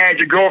mom and dad,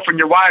 your girlfriend,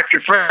 your wife,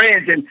 your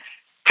friends, and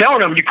telling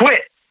them you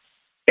quit.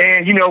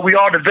 And we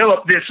all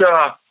develop this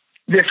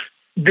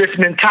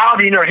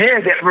mentality in our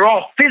head that we're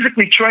all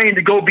physically trained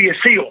to go be a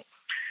SEAL.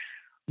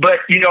 But,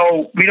 we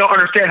don't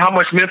understand how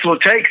much mental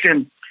it takes.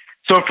 And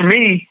so for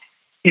me,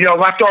 when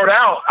I started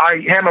out,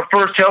 I had my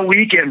first Hell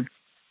Week, and,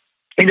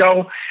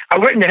 I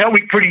went into Hell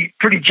Week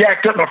pretty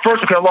jacked up. My first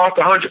week, I lost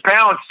 100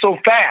 pounds so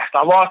fast.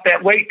 I lost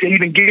that weight to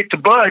even get to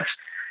buds.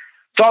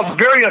 So I was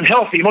very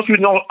unhealthy. Most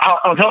people know how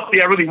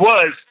unhealthy I really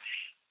was.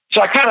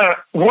 So I kind of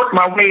worked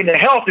my way into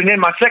health. And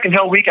then my second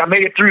Hell Week, I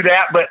made it through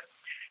that. But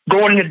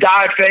going into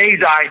dive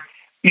phase, I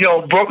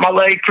broke my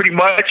leg pretty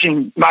much,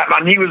 and my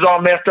knee was all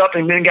messed up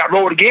and then got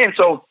rolled again.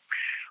 So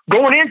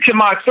going into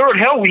my third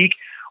Hell Week,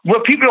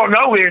 what people don't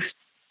know is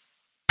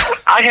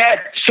I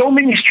had so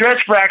many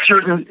stress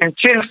fractures and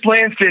shin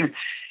splints, and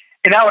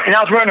I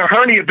was wearing a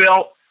hernia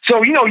belt.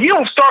 So, you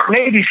don't start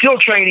Navy SEAL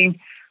training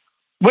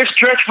with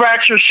stretch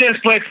fracture, shin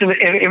splints, and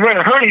running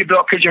a hernia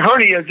belt because your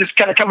hernia is just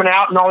kind of coming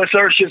out and all this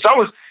other shit. So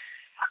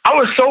I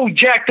was so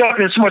jacked up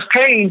and in so much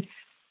pain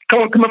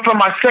coming from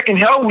my second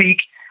Hell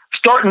Week,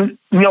 starting,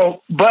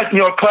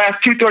 class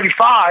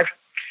 235,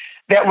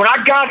 that when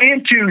I got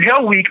into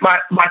Hell Week,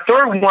 my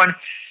third one,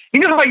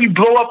 you know how you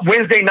blow up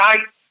Wednesday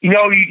night? You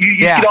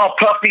get all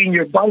puffy and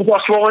your body's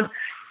all swollen.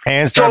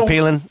 Hands start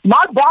peeling.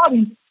 My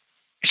body.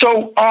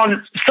 So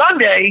on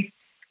Sunday,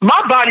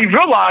 my body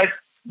realized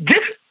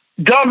this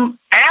dumb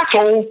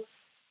asshole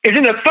is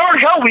in the third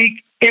Hell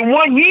Week in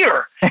 1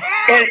 year,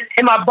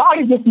 and my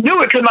body just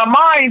knew it because my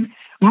mind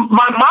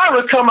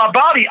was telling my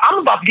body I'm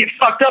about to get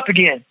fucked up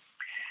again.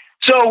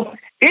 So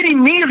it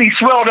immediately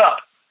swelled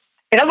up,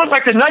 and I looked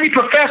like the Nutty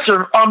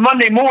Professor on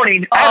Monday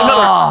morning. I had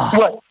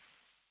another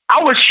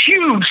I was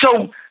huge.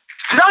 So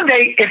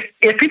Sunday,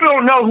 if people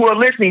don't know who are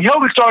listening, Hell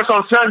Week starts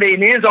on Sunday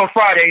and ends on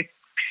Friday.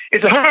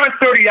 It's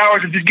 130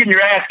 hours of just getting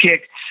your ass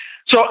kicked.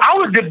 So I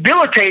was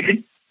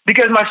debilitated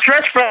because my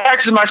stretch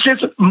fractures,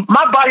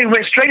 my body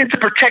went straight into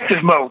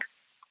protective mode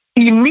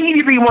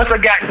immediately once I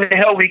got into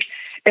Hell Week,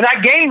 and I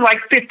gained like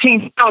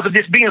 15 pounds of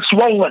just being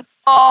swollen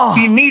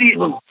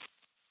immediately.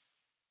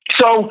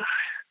 So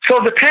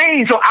the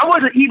pain. So I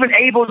wasn't even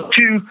able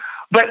to.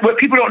 But what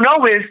people don't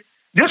know is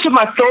this was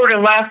my third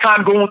and last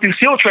time going through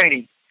SEAL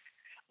training.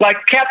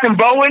 Like Captain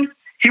Bowen,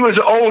 he was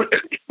old.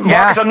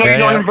 Marcus, I know you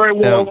know him very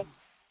well. Yeah.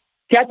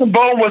 Captain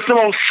Bowen was some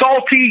old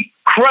salty,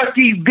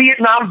 crusty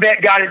Vietnam vet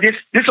guy. This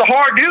is a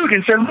hard dude,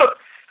 and said, "Look,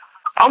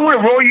 I'm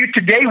going to roll you to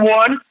day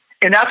one,"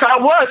 and that's how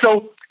it was.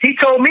 So he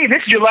told me,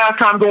 "This is your last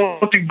time going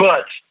through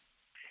buds."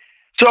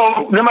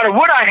 So no matter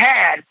what I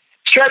had,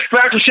 stretch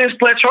fracture, shin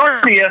splints,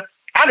 hernia,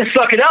 I had to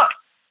suck it up.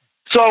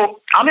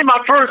 So I'm in my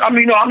first. I'm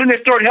in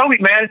this third Hell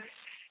Week, man,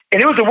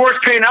 and it was the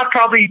worst pain I've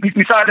probably,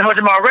 besides the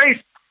 100-mile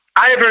race,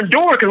 I ever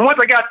endured. Because once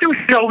I got through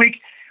Hell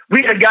Week,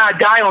 we had a guy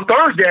die on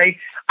Thursday.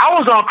 I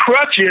was on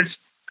crutches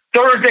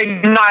Thursday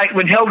night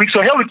when Hell Week.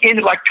 So Hell Week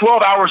ended like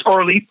 12 hours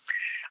early.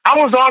 I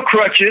was on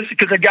crutches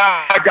because a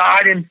guy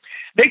died, and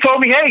they told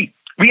me, "Hey,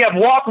 we have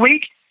walk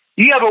week.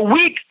 You have a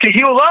week to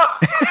heal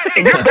up,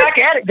 and you're back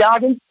at it,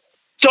 Goggins."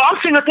 So I'm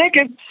sitting there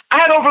thinking, I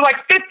had over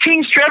like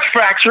 15 stretch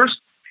fractures.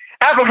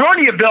 I have a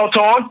hernia belt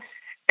on,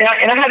 and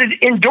I had to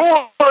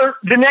endure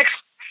the next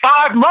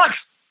 5 months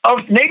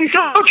of Navy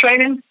SEAL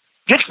training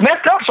just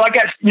messed up. So I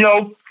got,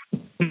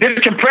 this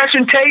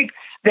compression tape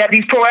that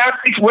these pro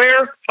athletes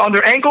wear on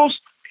their ankles,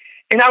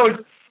 and I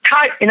would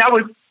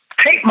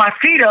tape my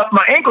feet up,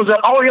 my ankles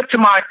up, all the way up to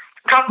my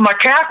top of my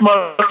calf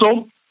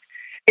muscle,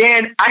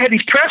 and I had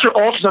these pressure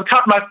ulcers on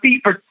top of my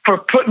feet for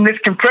putting this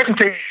compression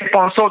tape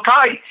on so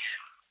tight.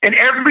 And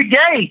every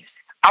day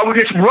I would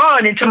just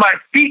run until my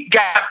feet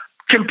got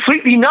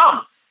completely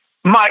numb.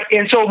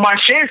 So my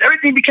shins,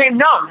 everything became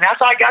numb. And that's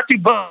how I got through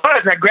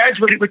buds. And I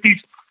graduated with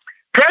these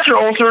pressure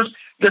ulcers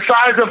the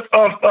size of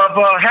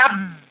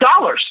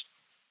 $50.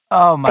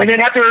 Oh my! And then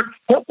after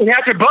buds,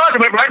 I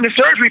went right into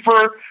surgery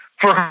for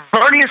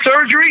hernia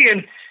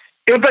surgery,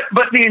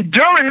 but the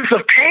endurance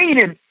of pain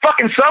and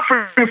fucking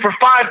suffering for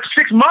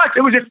 5-6 months,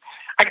 it was just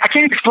I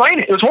can't explain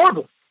it. It was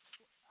horrible.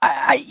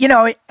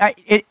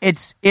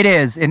 It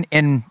is, and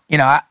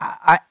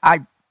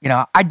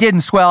I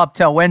didn't swell up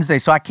till Wednesday,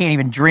 so I can't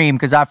even dream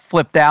because I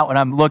flipped out when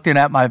I'm looking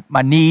at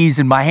my knees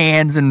and my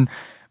hands and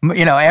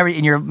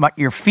and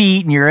your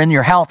feet, and you're in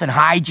your health and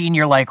hygiene.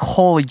 You're like,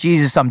 holy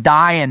Jesus, I'm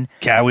dying.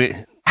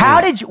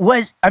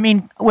 Was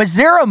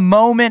there a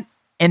moment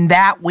in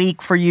that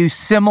week for you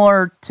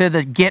similar to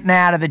the getting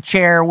out of the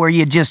chair where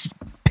you just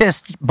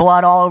pissed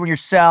blood all over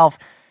yourself?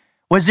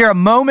 Was there a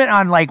moment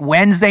on like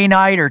Wednesday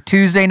night or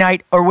Tuesday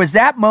night, or was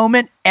that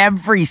moment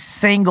every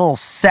single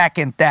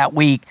second that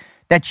week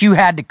that you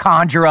had to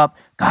conjure up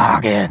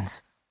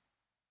Goggins?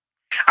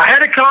 I had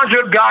to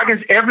conjure up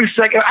Goggins every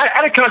second. I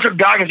had to conjure up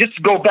Goggins just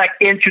to go back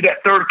into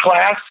that third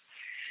class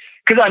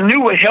because I knew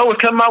what hell was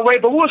coming my way.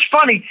 But what was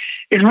funny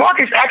is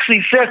Marcus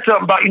actually said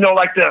something about,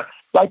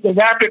 like the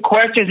rapid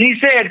questions. He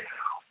said,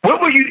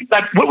 what would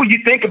you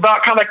think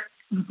about kind of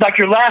like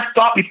your last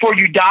thought before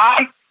you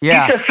die?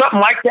 Yeah. He said something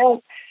like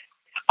that.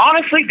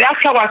 Honestly,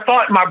 that's how I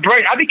thought in my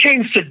brain. I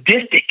became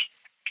sadistic.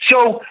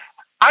 So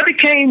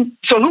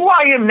who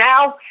I am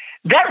now,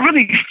 that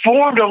really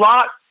formed a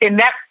lot in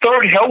that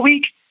third Hell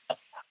Week.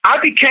 I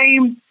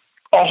became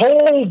a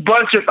whole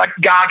bunch of like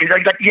Goggins.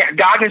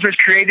 Goggins was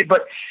created,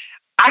 but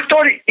I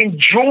started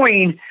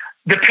enjoying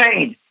the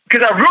pain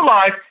because I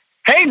realized,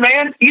 hey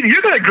man, either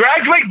you're going to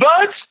graduate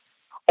buds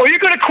or you're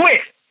going to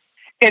quit.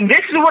 And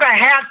this is what I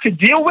have to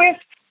deal with.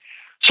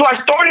 So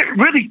I started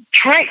really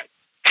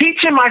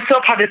teaching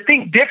myself how to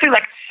think differently.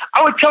 Like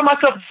I would tell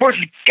myself first,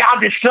 God,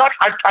 this sucks.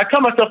 I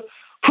tell myself,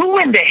 who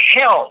in the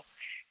hell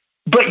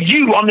but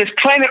you on this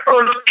planet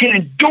Earth can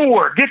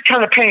endure this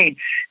kind of pain?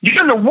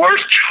 You're in the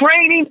worst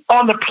training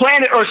on the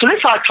planet Earth. So this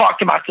is how I talk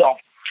to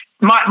myself.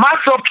 My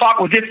self-talk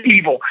was this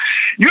evil.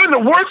 You're in the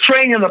worst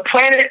training on the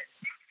planet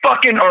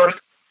fucking Earth.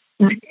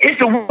 It's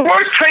the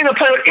worst training on the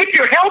planet if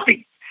you're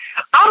healthy.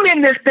 I'm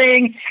in this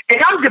thing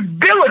and I'm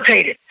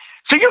debilitated.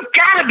 So you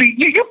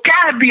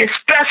gotta be a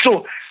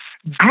special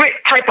grit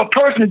type of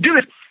person to do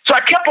this. So I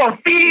kept on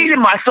feeding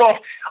myself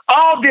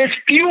all this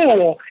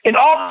fuel and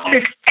all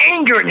this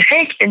anger and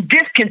hate and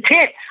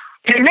discontent,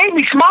 and it made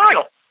me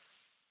smile.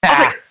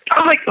 I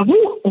was like,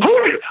 who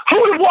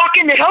would walk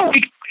into Hell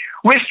Week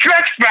with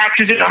stress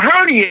fractures and a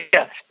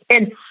hernia?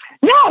 And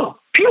no,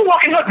 people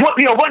walking up,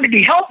 wanting to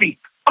be healthy.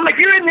 I'm like,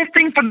 you're in this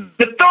thing for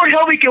the third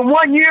Hell Week in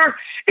 1 year.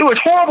 It was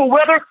horrible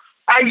weather.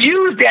 I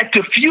used that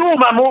to fuel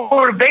my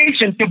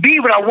motivation to be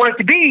what I wanted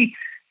to be,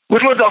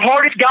 which was the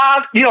hardest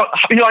God,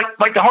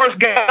 like the hardest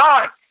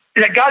God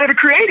that God ever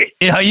created.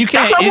 You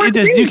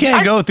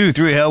can't go through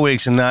 3 Hell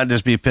Weeks and not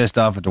just be pissed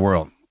off at the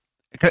world.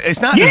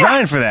 It's not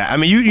designed for that. I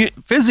mean, you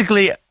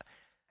physically,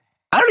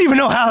 I don't even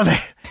know how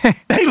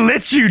they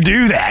let you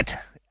do that.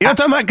 You know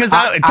what I'm talking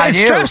about? Because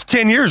it strips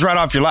 10 years right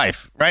off your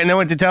life, right? And then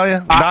what to tell you?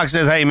 The doc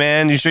says, hey,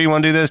 man, you sure you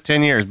want to do this?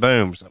 10 years,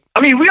 boom.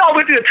 I mean, we all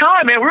went through the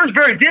time, man. We're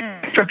very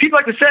different. People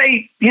like to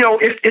say,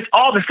 it's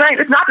all the same.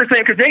 It's not the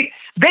same because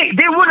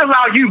they wouldn't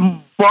allow you,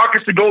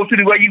 Marcus, to go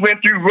through the way you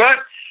went through, Rutt.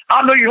 I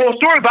don't know your whole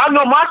story, but I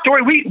know my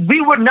story.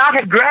 We would not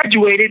have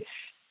graduated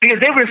because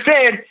they would have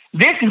said,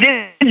 this is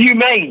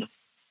inhumane.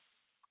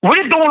 What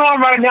is going on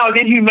right now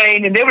is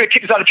inhumane, and they would have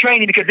kicked us out of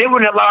training because they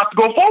wouldn't allow us to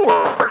go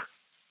forward.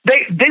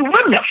 They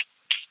wouldn't have.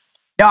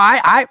 No,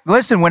 I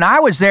listen, when I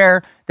was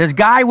there, this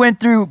guy went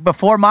through,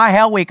 before my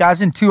Hell Week, I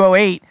was in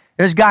 208.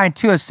 There's a guy in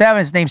 207,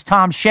 his name's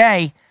Tom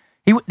Shea.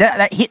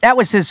 That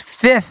was his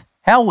 5th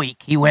Hell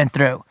Week he went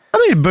through. How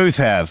many did Booth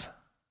have?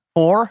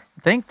 4,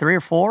 I think, 3 or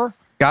 4.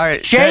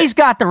 Shea's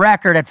got the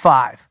record at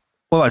 5.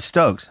 What about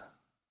Stokes?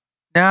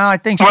 No, I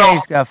think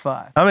Shea's got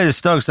 5. How many does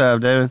Stokes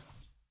have, David?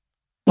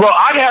 Well,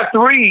 I'd have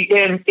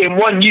 3 in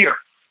 1 year.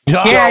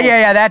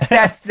 Yeah.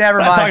 That's never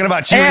mind. We're not talking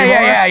about you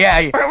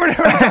anymore. We're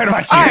not talking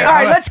about you. All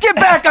right, let's get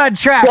back on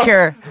track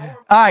here.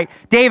 All right,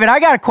 David, I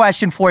got a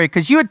question for you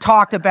because you had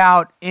talked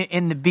about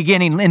in the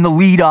beginning, in the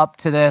lead up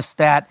to this,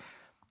 that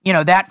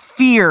that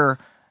fear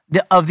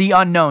of the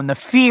unknown, the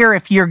fear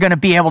if you're going to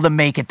be able to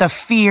make it, the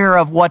fear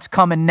of what's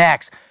coming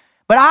next.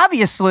 But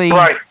obviously,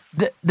 right.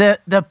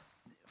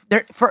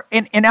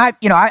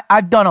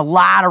 I've done a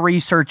lot of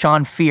research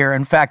on fear.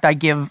 In fact, I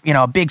give,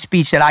 a big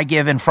speech that I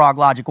give in Frog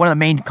Logic. One of the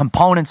main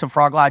components of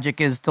Frog Logic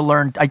is to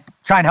learn, I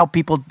try and help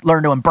people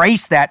learn to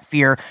embrace that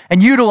fear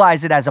and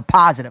utilize it as a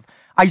positive.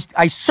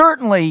 I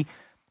certainly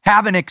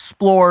haven't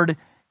explored,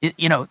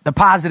 the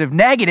positive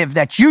negative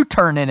that you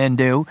turn it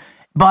into,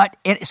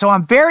 so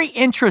I'm very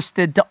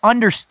interested to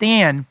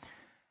understand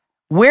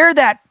where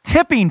that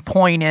tipping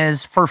point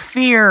is for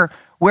fear,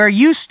 where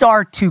you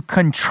start to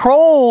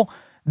control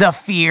the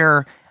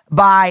fear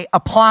by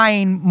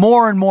applying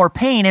more and more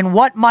pain, and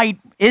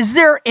is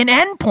there an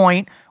end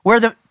point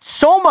where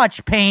so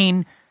much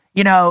pain,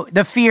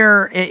 the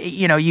fear,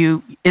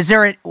 is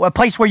there a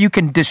place where you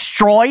can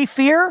destroy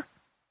fear?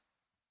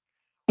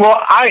 Well,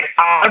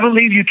 I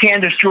believe you can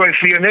destroy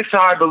fear, and this is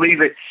how I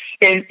believe it.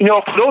 And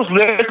for those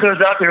listeners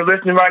out there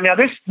listening right now,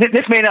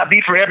 this may not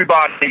be for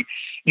everybody.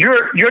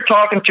 You're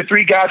talking to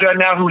 3 guys right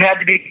now who had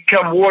to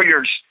become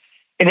warriors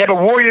and have a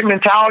warrior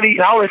mentality.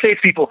 And I always say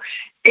to people,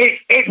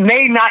 it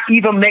may not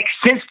even make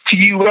sense to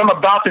you what I'm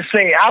about to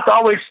say. I have to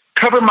always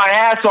cover my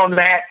ass on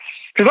that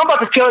because what I'm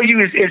about to tell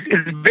you is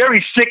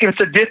very sick and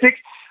sadistic.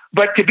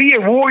 But to be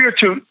a warrior,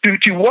 to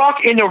walk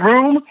in a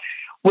room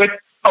with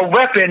a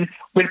weapon,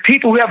 with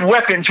people who have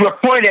weapons who are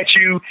pointed at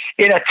you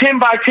in a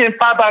 10x10,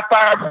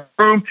 5x5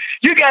 room,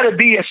 you got to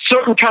be a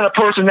certain kind of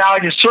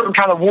personality, a certain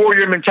kind of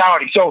warrior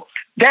mentality. So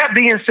that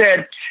being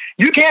said,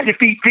 you can't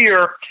defeat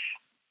fear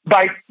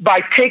by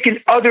taking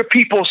other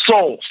people's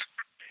souls.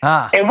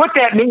 And what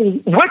that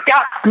means, what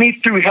got me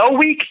through Hell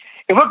Week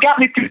and what got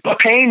me through the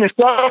pain and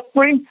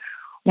suffering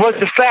was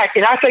the fact,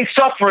 and I say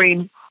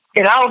suffering,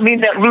 and I don't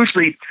mean that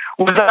loosely,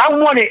 was that I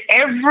wanted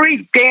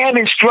every damn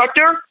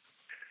instructor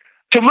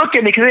to look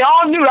at me because they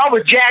all knew I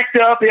was jacked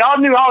up. They all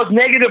knew I was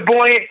negative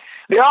buoyant.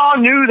 They all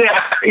knew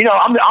that,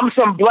 I'm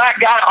some black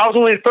guy. I was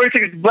only the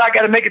 36th black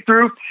guy to make it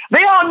through.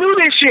 They all knew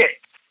this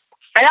shit.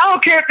 And I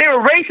don't care if they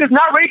were racist,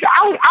 not racist.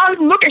 I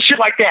didn't look at shit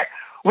like that.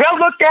 What I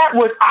looked at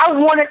was I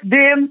wanted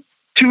them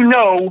to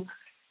know,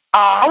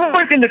 I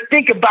wanted them to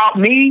think about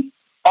me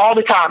all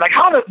the time. Like,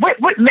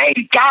 what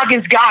made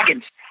Goggins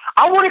Goggins?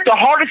 I wanted the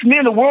hardest men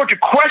in the world to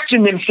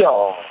question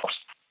themselves.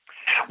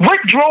 What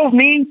drove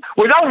me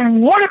was I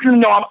wanted them to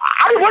know I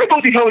didn't want to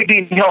go through Hell Week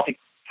being healthy.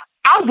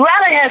 I'm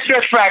glad I had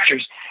stress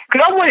fractures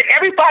because I wanted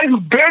everybody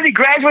who barely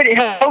graduated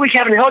Hell Week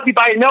having a healthy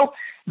body to know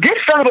this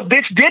son of a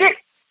bitch did it,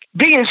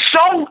 being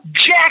so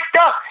jacked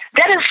up.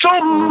 That is so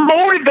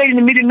motivating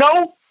to me to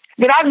know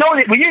that I know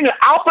that when you're in the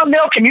alpha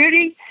male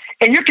community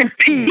and you're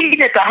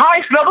competing at the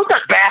highest level, it's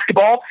not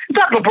basketball, it's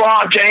not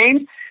LeBron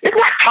James, it's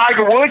not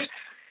Tiger Woods.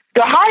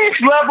 The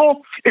highest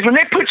level is when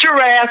they put your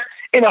ass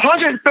in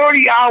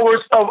 130 hours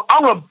of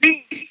I'm going to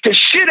beat the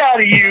shit out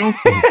of you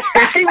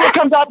and see what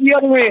comes out the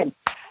other end.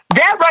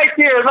 That right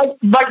there is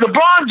like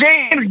LeBron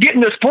James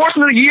getting the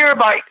Sportsman of the Year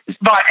by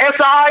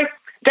SI.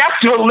 That's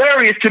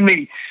hilarious to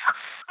me.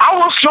 I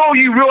will show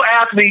you real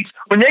athletes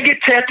when they get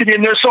tested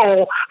in their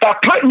soul by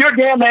putting your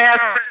damn ass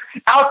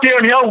out there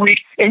in Hell Week,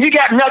 and you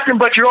got nothing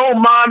but your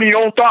own mind and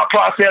your own thought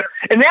process.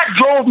 And that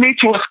drove me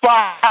to a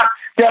spot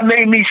that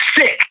made me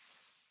sick.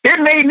 It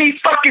made me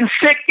fucking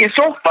sick and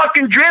so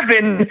fucking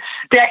driven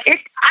that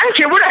I didn't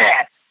care what I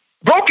had.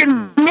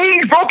 Broken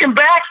knees, broken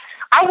back.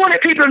 I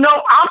wanted people to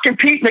know I'm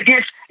competing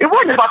against. It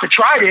wasn't about the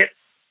Trident.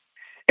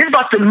 It's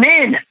about the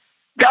men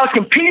that I was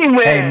competing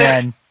with.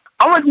 Amen.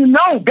 I want you to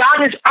know God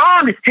has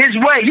earned his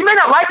way. You may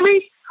not like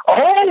me. A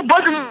whole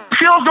bunch of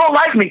fields don't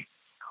like me.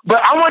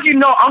 But I want you to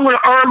know I'm going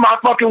to earn my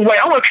fucking way.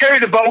 I'm going to carry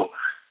the boat,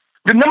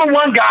 the number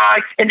one guy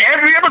in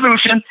every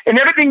evolution, in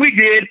everything we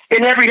did,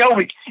 in every Hell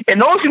Week.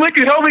 And those who went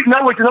through Hell Week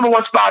know what the number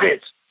one spot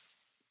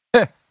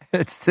is.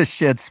 It's the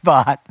shit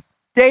spot.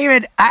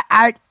 David,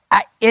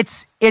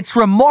 it's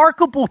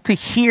remarkable to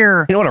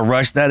hear. You know what a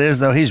rush that is,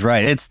 though? He's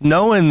right. It's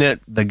knowing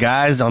that the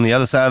guys on the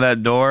other side of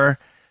that door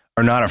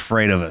are not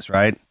afraid of us,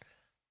 right?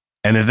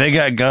 And if they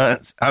got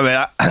guns, I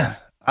mean,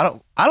 I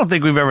don't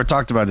think we've ever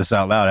talked about this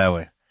out loud, have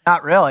we?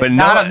 Not really. But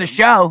not on the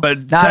show.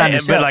 But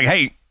like,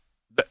 hey,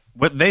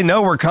 they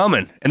know we're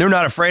coming, and they're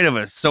not afraid of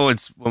us. So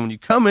it's when you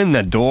come in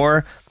the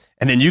door,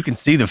 and then you can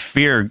see the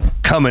fear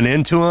coming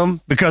into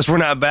them because we're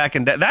not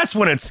backing down. That's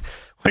when it's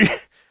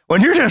when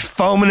you're just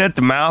foaming at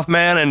the mouth,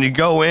 man, and you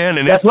go in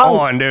and it's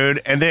on,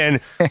 dude. And then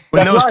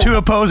when those two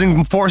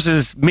opposing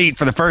forces meet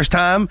for the first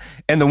time,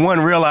 and the one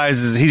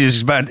realizes he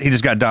just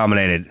got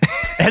dominated,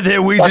 and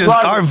then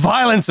our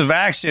violence of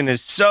action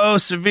is so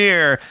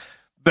severe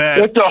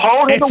that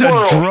it's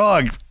a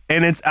drug,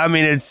 and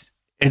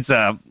it's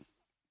a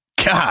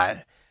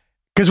God.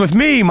 Because with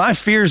me, my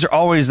fears are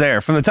always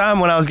there from the time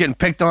when I was getting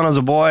picked on as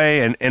a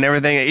boy and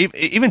everything,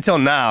 even till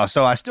now.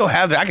 So I still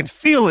have that. I can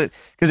feel it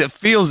because it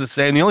feels the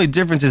same. The only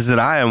difference is that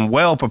I am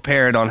well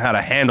prepared on how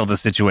to handle the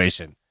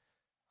situation.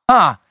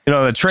 Huh. You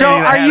know, the training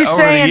I had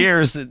over the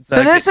years. So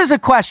this is a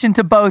question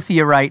to both of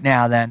you right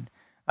now then.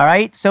 All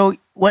right? So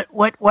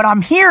what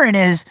I'm hearing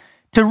is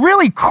to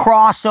really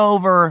cross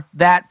over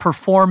that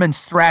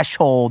performance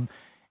threshold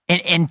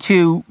and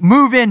to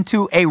move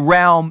into a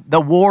realm,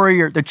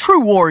 the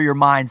true warrior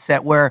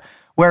mindset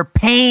where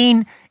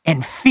pain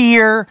and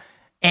fear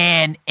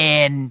and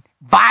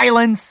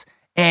violence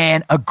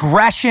and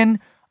aggression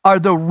are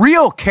the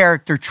real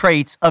character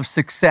traits of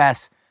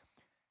success.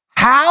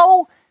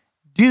 In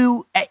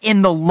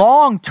the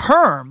long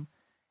term,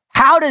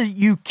 how do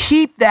you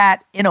keep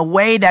that in a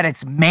way that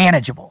it's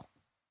manageable?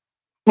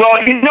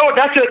 Well, you know,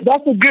 that's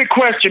a good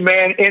question,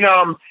 man. And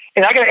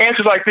I got to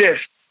answer like this.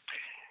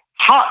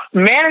 How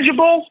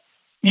manageable?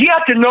 You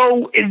have to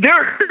know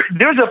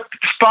there's a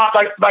spot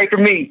like for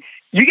me.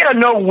 You got to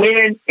know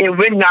when and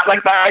when not.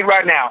 Like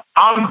right now,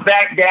 I'm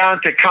back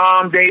down to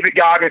calm David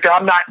Goggins.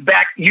 I'm not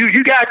back.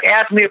 You guys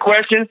asked me a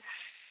question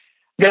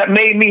that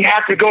made me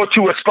have to go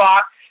to a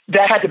spot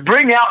that had to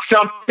bring out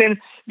something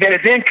that is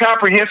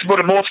incomprehensible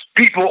to most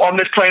people on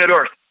this planet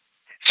Earth.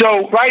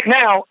 So right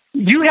now,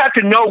 you have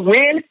to know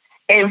when,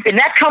 and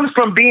that comes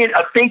from being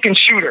a thinking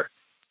shooter.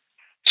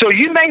 So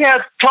you may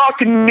have talked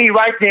to me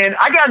right then.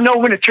 I got to know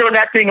when to turn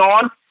that thing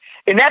on.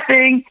 And that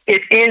thing is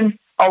in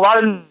a lot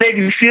of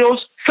Navy SEALs.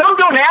 Some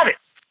don't have it.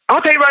 I'm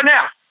going to tell you right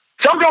now.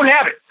 Some don't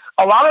have it.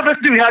 A lot of us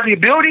do have the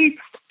ability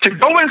to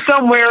go in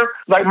somewhere,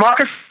 like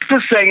Marcus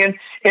was saying,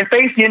 and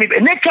face the enemy,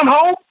 and then come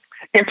home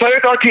and play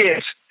with our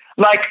kids.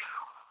 Like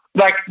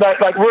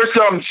we're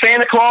some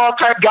Santa Claus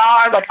type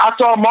guy. Like I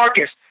saw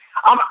Marcus.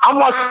 I'm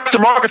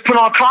watching Marcus put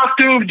on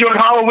costumes during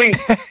Halloween.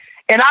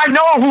 And I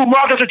know who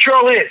Marcus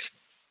Luttrell is.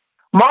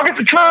 Marcus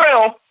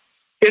Luttrell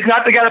is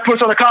not the guy that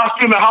puts on a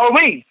costume at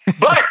Halloween,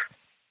 but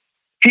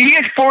he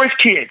is for his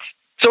kids.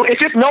 So it's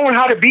just knowing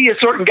how to be a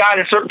certain guy at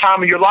a certain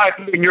time of your life,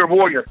 and you're a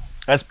warrior.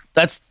 That's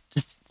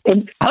just. I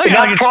think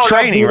it's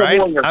training, right?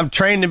 I'm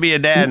trained to be a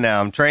dad now.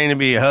 I'm trained to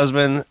be a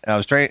husband. I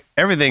was trained.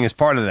 Everything is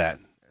part of that.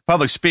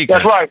 Public speaker.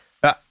 That's right.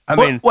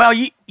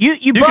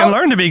 You both can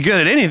learn to be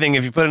good at anything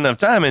if you put enough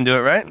time into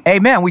it, right?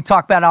 Amen. We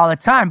talk about it all the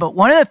time. But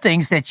one of the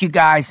things that you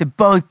guys have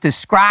both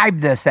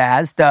described this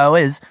as, though,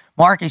 is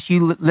Marcus,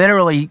 you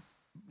literally,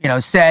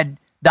 said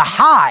the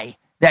high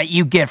that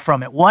you get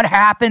from it. What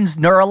happens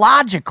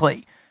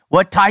neurologically?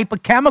 What type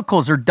of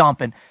chemicals are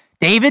dumping?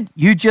 David,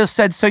 you just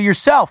said so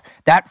yourself.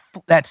 That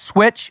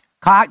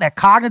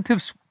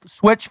cognitive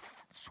switch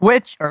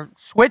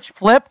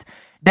flipped.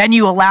 Then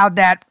you allowed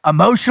that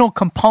emotional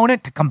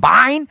component to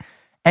combine,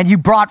 and you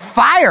brought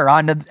fire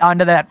onto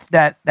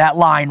that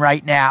line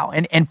right now.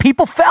 And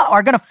people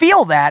are going to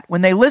feel that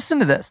when they listen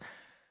to this.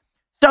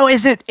 So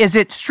is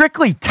it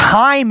strictly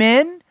time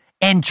in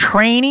and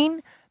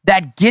training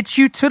that gets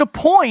you to the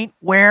point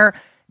where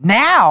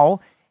now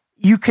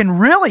you can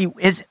really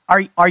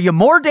are you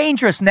more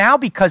dangerous now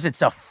because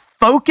it's a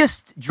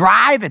focused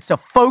drive, it's a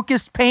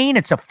focused pain,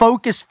 it's a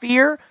focused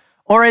fear,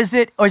 or is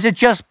it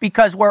just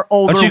because we're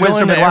older,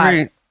 wisdom and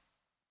life?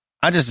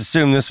 I just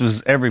assume this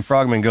was every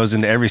frogman goes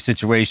into every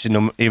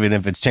situation, even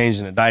if it's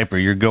changing a diaper,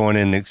 you're going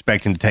in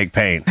expecting to take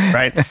pain,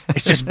 right?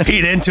 It's just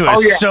beat into it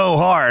so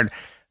hard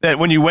that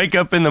when you wake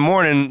up in the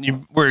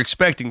morning, we're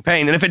expecting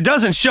pain. And if it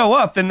doesn't show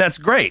up, then that's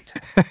great,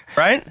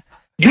 right?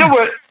 You know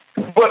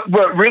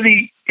what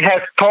really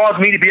has caused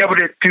me to be able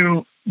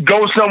to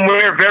go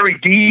somewhere very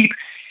deep,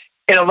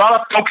 and a lot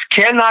of folks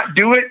cannot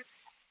do it?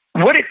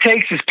 What it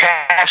takes is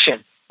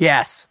passion.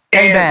 Yes.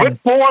 And Amen. what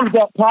forms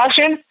that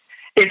passion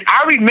is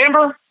I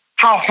remember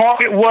how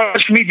hard it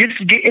was for me just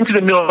to get into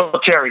the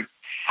military.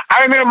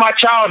 I remember my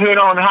childhood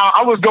on how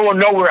I was going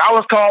nowhere. I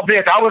was called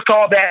this. I was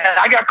called that.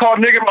 I got called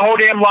nigger my whole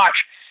damn life.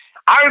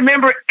 I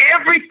remember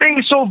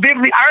everything so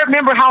vividly. I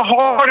remember how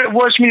hard it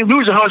was for me to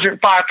lose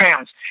 105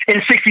 pounds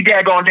in 60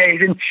 daggone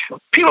days. And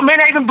people may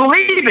not even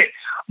believe it.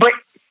 But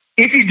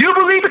if you do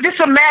believe it,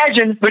 just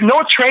imagine with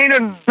no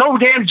trainer, no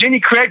damn Jenny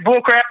Craig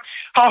bullcrap,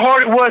 how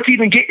hard it was to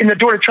even get in the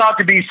door to try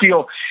to be a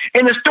SEAL.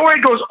 And the story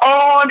goes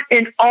on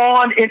and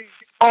on and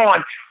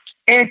on.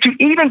 And to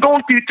even go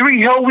through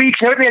 3 hell weeks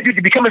and everything I do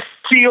to become a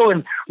SEAL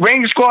and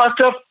Ranger Squad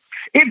stuff,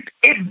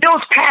 it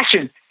builds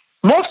passion.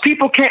 Most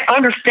people can't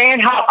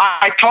understand how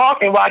I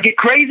talk and why I get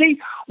crazy.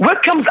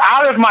 What comes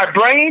out of my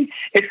brain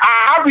is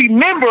I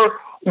remember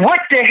what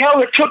the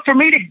hell it took for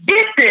me to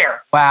get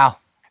there. Wow.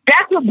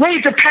 That's what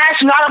brings the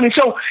passion out of me.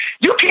 So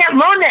you can't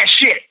learn that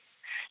shit.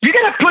 You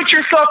got to put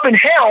yourself in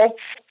hell,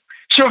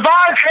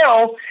 survive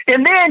hell,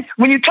 and then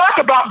when you talk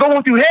about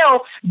going through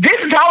hell, this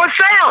is how it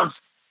sounds.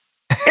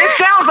 It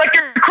sounds like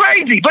you're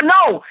crazy, but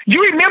no,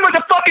 you remember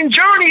the fucking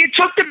journey it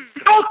took to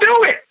go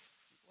through it.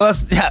 Well,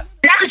 that's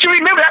what you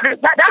remember.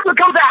 That's what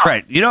comes out.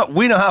 Right.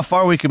 We know how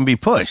far we can be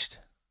pushed.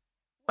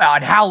 Well,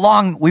 and how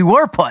long we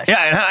were pushed.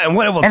 Yeah, and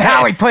what it will and take.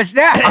 How we pushed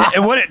that.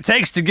 And what it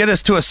takes to get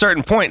us to a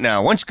certain point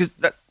now. Once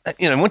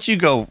you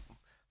go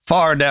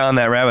far down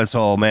that rabbit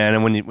hole, man,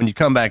 and when you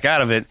come back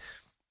out of it,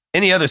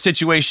 any other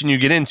situation you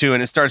get into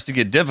and it starts to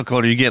get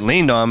difficult or you get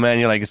leaned on, man,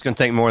 you're like, it's going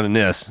to take more than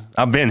this.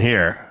 I've been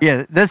here.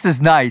 Yeah, this is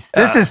nice.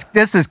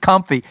 This is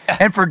comfy.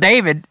 And for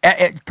David,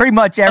 pretty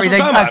much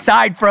everything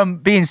aside from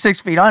being 6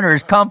 feet under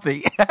is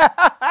comfy. All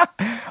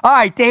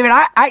right, David,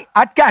 I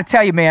got to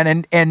tell you,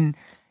 man, and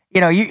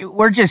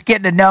we're just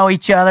getting to know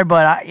each other,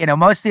 but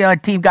most of the other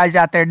team guys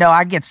out there know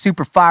I get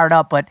super fired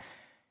up, but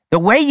the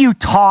way you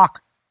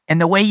talk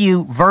and the way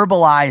you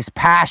verbalize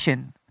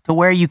passion to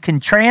where you can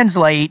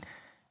translate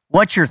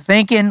what you're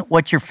thinking,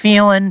 what you're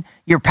feeling,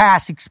 your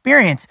past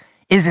experience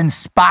is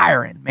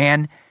inspiring,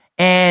 man.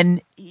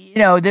 And,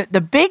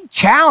 the big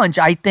challenge,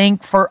 I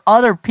think, for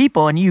other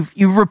people, and you've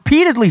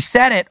repeatedly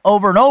said it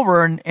over and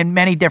over in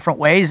many different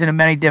ways and in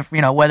many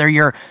different, whether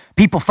you're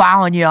people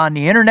following you on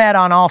the internet,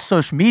 on all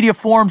social media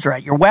forums or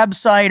at your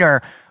website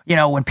or,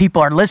 when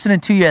people are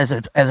listening to you as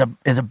a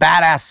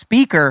badass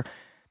speaker,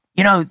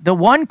 the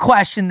one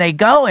question they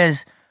go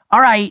is, all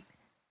right,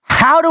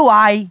 how do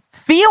I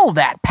feel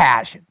that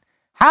passion?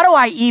 How do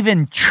I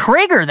even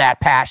trigger that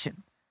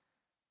passion?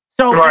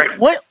 So right.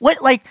 what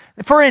like,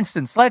 for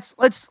instance, let's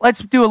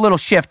do a little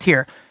shift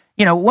here.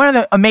 One of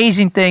the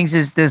amazing things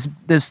is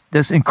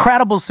this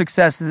incredible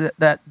success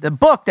that the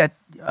book that,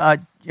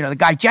 the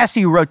guy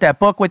Jesse who wrote that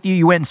book with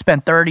you went and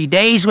spent 30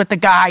 days with the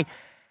guy.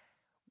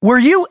 Were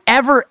you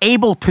ever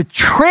able to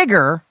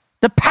trigger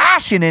the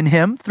passion in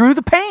him through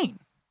the pain?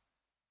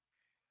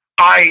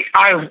 I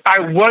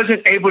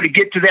wasn't able to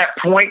get to that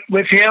point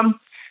with him.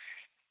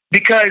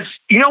 Because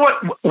you know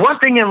what? One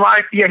thing in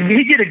life, he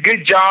did a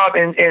good job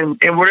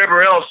and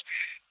whatever else.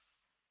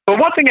 But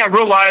one thing I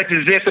realized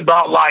is this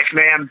about life,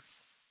 man.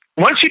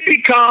 Once you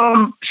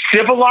become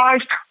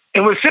civilized,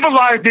 and what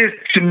civilized is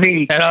to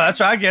me, that's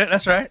right. I get it.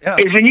 That's right. Yeah.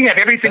 Is when you have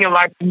everything in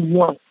life you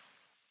want.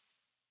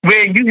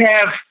 When you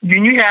have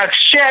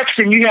chefs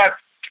and you have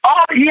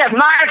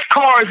nice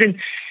cars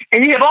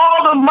and you have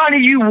all the money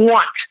you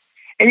want,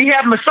 and you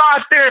have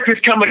massage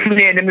therapists coming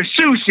in and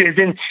masseuses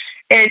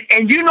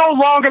and you no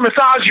longer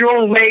massage your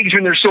own legs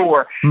when they're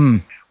sore.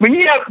 Mm. When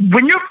your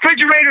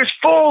refrigerator's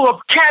full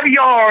of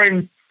caviar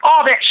and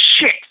all that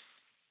shit,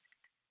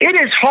 it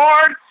is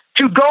hard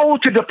to go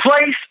to the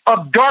place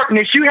of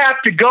darkness. You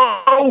have to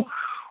go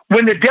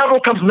when the devil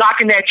comes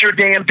knocking at your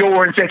damn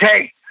door and says,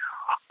 "Hey,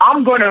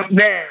 I'm going to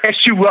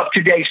mess you up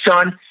today,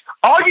 son."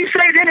 All you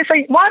say then is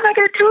say, "Why am I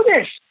going to do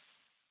this?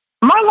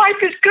 My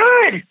life is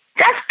good."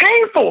 That's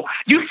painful.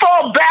 You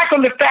fall back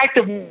on the fact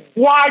of,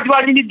 why do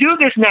I need to do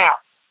this now?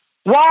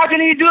 Why do I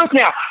need to do this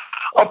now?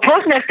 A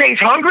person that stays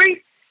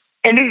hungry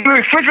and the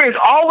refrigerator is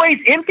always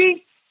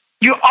empty,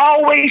 you're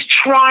always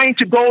trying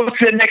to go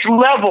to the next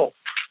level.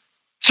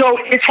 So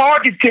it's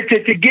hard to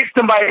get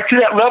somebody to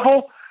that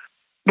level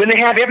when they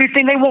have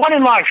everything they want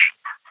in life.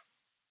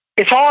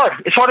 It's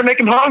hard. It's hard to make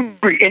them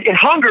hungry. And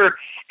hunger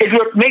is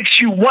what makes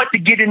you want to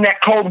get in that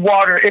cold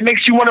water. It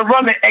makes you want to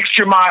run the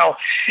extra mile.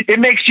 It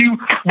makes you,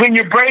 when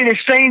your brain is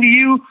saying to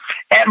you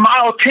at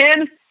mile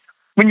 10,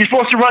 when you're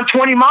supposed to run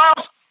 20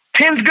 miles,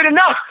 10's good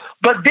enough.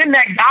 But then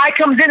that guy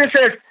comes in and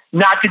says,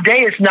 "Not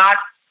today, it's not.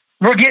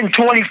 We're getting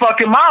 20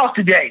 fucking miles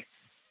today."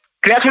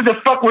 That's what the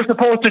fuck we're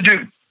supposed to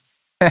do.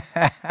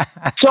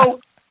 So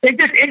it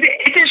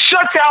just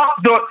shuts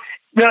out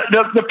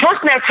the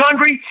person that's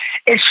hungry.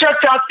 It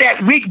shuts out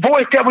that weak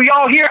voice that we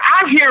all hear.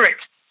 I hear it.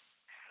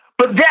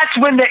 But that's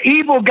when the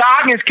evil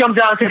Goggins comes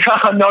out and says,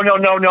 oh,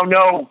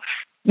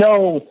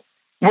 no.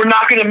 We're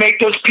not going to make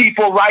those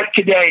people right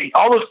today.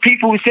 All those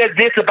people who said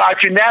this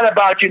about you, and that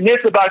about you, and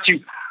this about you,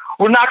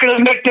 we're not going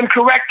to make them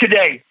correct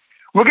today.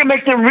 We're going to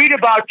make them read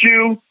about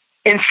you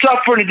and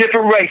suffer in a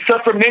different way,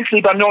 suffer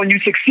mentally by knowing you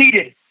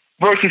succeeded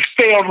versus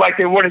failed like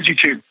they wanted you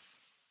to.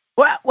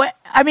 Well,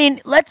 I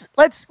mean, let's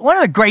one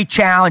of the great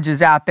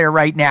challenges out there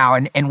right now,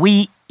 and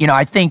we,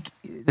 I think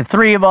the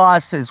three of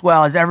us, as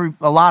well as a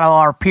lot of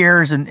our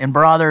peers and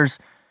brothers,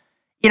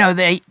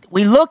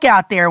 we look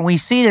out there and we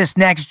see this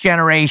next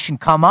generation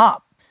come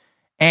up,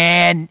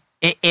 and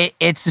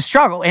it's a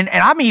struggle. And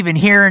I'm even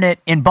hearing it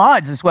in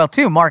buds as well,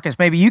 too. Marcus,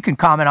 maybe you can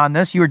comment on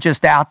this. You were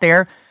just out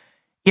there.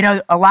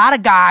 A lot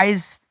of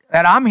guys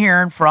that I'm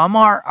hearing from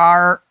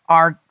are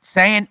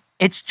saying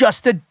it's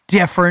just a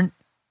different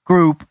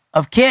group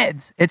of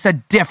kids. It's a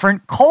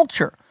different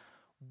culture.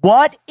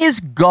 What is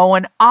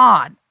going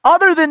on?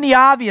 Other than the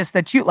obvious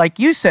that like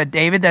you said,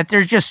 David, that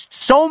there's just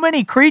so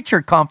many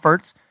creature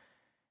comforts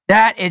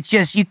that it's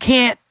just, they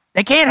can't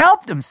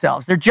help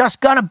themselves. They're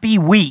just going to be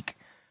weak.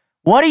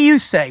 What do you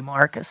say,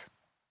 Marcus?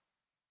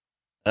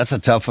 That's a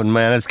tough one,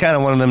 man. It's kind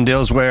of one of them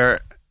deals where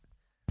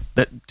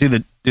do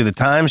the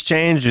times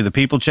change? Do the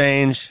people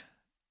change?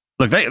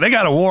 Look, they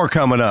got a war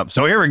coming up.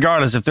 So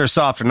irregardless if they're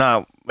soft or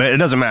not, it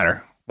doesn't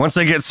matter. Once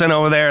they get sent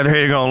over there, they're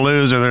either going to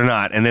lose or they're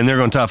not, and then they're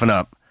going to toughen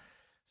up.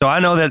 So I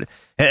know that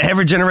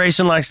every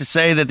generation likes to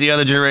say that the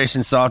other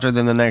generation's softer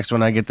than the next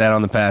one. I get that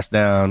on the pass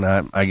down.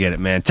 I get it,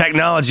 man.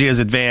 Technology is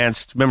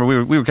advanced. Remember,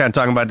 we were kind of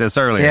talking about this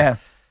earlier. Yeah.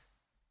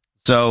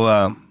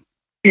 So,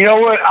 you know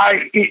what?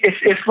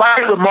 It's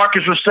like what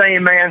Marcus was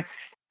saying, man.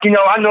 I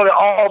know that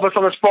all of us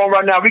on this phone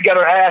right now, we got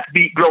our ass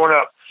beat growing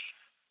up.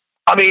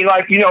 I mean,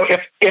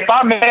 if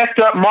I messed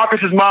up,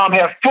 Marcus's mom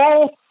had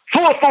full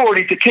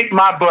authority to kick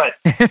my butt.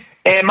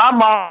 And my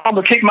mom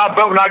would kick my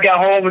butt when I got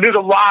home. And there's a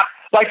lot,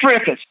 like, for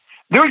instance,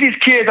 there's these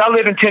kids, I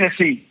live in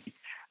Tennessee.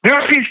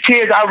 There's these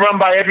kids I run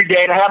by every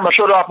day, and I have my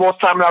shirt off most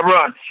of the time when I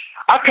run.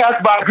 I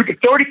passed by a group of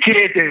 30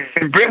 kids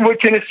in Brentwood,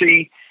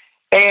 Tennessee,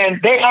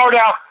 and they hollered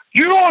out,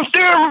 "You're on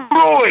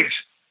steroids."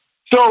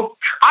 So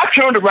I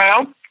turned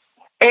around,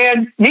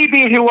 and me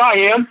being who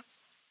I am,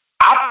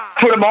 I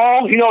put them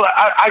all,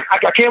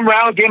 I came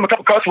around, gave them a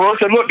couple cuss words,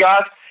 said, "Look,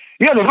 guys,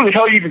 you don't know who the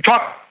hell you even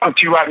talking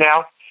to right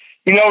now."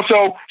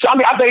 So I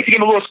mean, I basically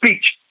gave them a little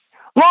speech.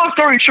 Long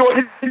story short,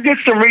 did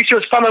some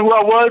research, found out who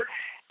I was.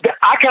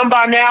 I come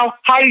by now.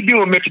 How you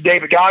doing, Mr.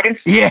 David Goggins?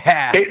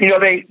 Yeah. They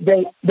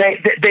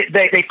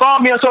follow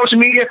me on social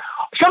media.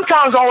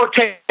 Sometimes all it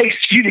takes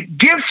you to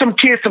give some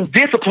kids some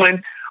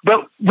discipline,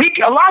 but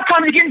a lot of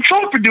times you get in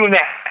trouble for doing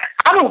that.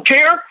 I don't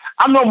care.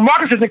 I know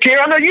Marcus doesn't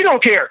care. I know you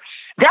don't care.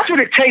 That's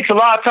what it takes a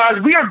lot of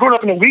times. We are growing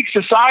up in a weak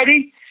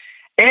society,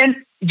 and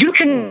you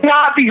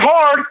cannot be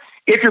hard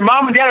if your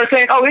mom and dad are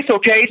saying, "Oh, it's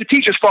okay. It's the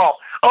teacher's fault.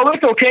 Oh,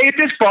 it's okay. It's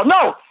this fault."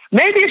 No,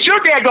 maybe it's your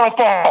daggone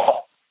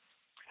fault.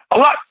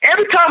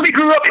 Every time we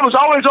grew up, it was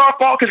always our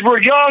fault because we're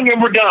young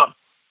and we're dumb.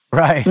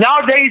 Right.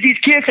 Nowadays, these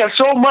kids have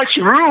so much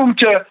room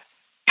to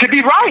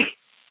be right.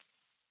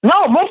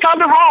 No, most times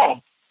they're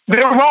wrong. They're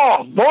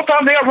wrong. Most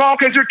times they're wrong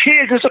because they're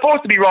kids. They're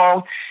supposed to be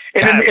wrong.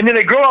 And then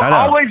they grow up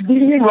always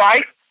being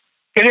right.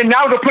 And then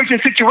now they're put you in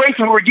a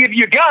situation where we give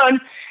you a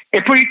gun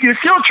and put you through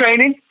SEAL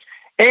training,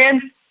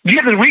 and you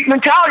have the weak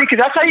mentality because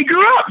that's how you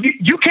grew up.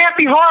 You can't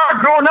be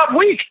hard growing up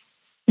weak.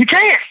 You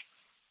can't.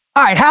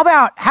 All right. How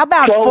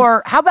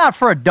about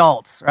for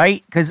adults,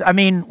 right? Because I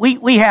mean,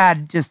 we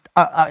had just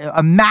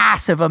a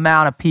massive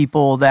amount of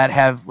people that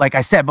have, like I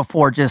said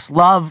before, just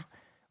love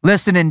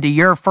listening to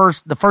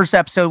the first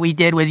episode we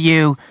did with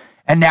you,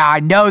 and now I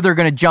know they're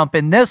going to jump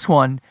in this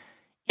one.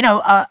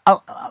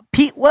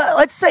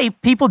 Let's say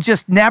people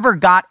just never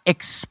got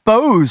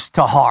exposed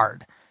to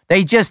hard.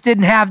 They just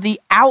didn't have the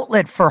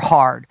outlet for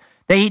hard.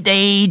 They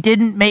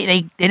didn't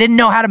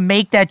know how to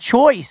make that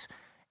choice.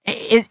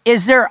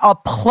 Is there a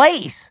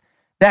place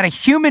that a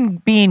human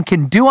being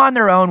can do on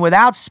their own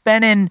without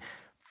spending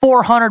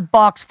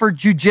 $400 for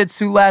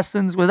jiu-jitsu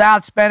lessons,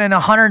 without spending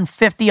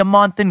 $150 a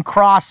month in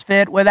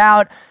CrossFit,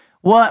 without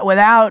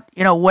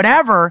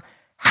whatever?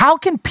 How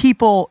can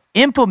people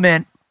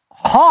implement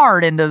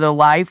hard into their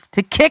life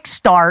to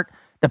kickstart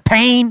the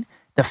pain,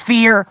 the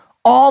fear,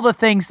 all the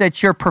things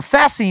that you're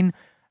professing,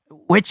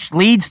 which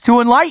leads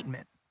to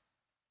enlightenment?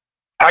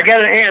 I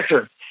got an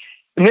answer.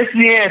 And this is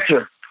the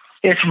answer.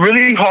 It's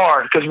really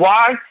hard. Because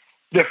why?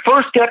 The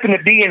first step into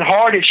being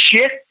hard as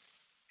shit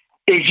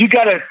is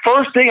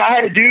first thing I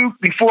had to do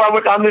before I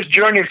went on this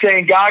journey of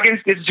saying, "Goggins,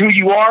 this is who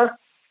you are."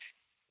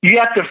 You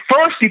have to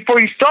first,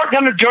 before you start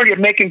down the journey of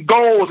making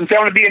goals and say, "I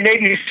want to be a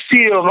Navy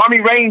SEAL, an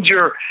Army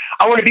Ranger,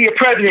 I want to be a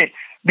president."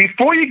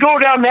 Before you go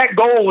down that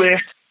goal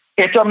list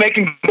and start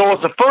making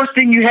goals, the first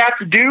thing you have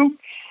to do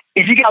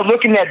is you got to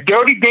look in that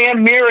dirty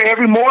damn mirror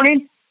every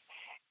morning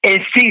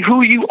and see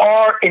who you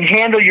are and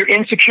handle your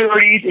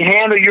insecurities and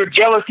handle your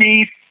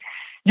jealousies.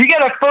 You got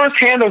to first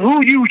handle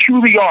who you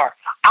truly are.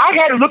 I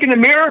had to look in the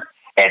mirror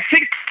at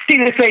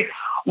 16 and say,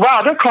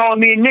 "Wow, they're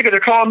calling me a nigger, they're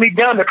calling me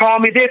dumb, they're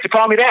calling me this, they're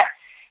calling me that."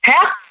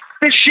 Half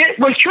the shit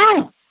was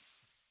true.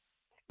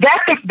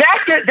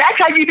 That's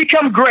how you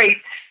become great.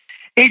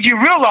 Is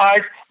you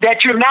realize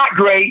that you're not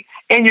great,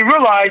 and you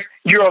realize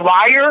you're a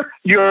liar,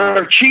 you're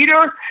a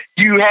cheater,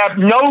 you have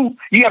no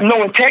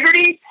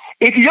integrity.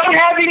 If you don't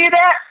have any of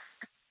that,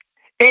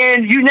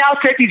 and you now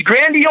set these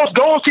grandiose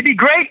goals to be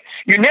great,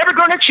 you're never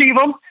going to achieve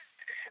them.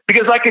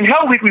 Because like in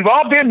Hell Week, we've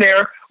all been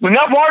there. When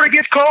that water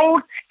gets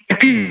cold, and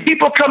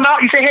people come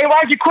out, you say, "Hey,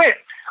 why'd you quit?"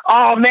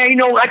 "Oh man,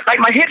 like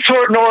my hips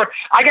hurting, or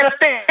I got a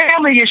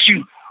family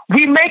issue."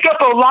 We make up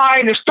a lie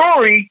in the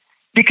story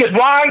because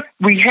why?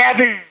 We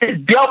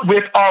haven't dealt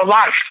with our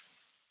life.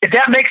 If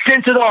that makes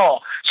sense at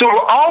all. So we're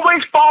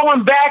always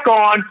falling back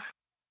on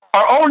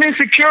our own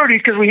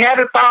insecurities because we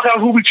haven't found out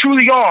who we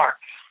truly are.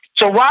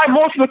 So why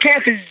most people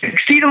can't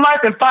succeed in life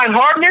and find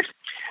hardness?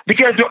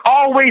 Because they're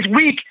always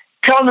weak,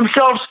 telling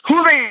themselves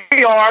who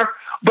they are,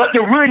 but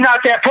they're really not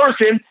that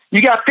person.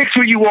 You got to fix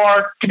who you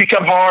are to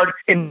become hard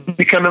and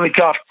become really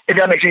tough. If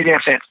that makes any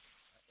damn sense.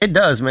 It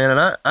does, man.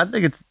 And I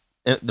think it's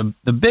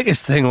the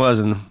biggest thing was,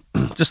 and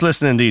just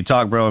listening to you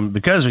talk, bro, and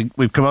because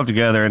we've come up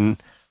together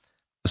and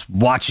just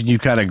watching you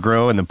kind of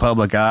grow in the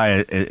public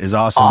eye is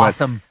awesome.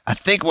 Awesome. But I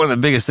think one of the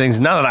biggest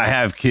things, now that I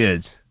have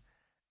kids,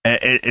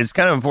 it's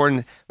kind of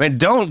important, man,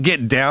 don't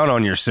get down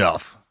on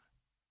yourself.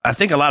 I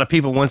think a lot of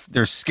people, once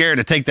they're scared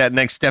to take that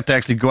next step to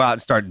actually go out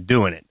and start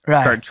doing it,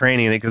 start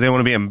training it, because they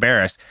want to be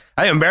embarrassed.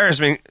 I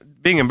think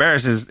being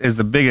embarrassed is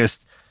the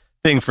biggest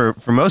thing for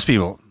most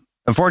people.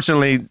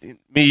 Unfortunately,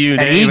 me, you,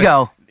 Dave,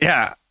 ego.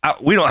 Yeah.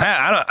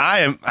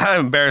 I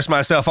embarrass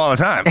myself all the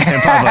time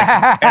in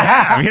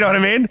public. You know what I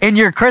mean? In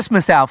your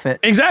Christmas outfit.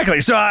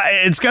 Exactly. So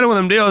it's kind of one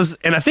of them deals.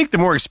 And I think the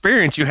more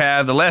experience you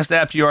have, the less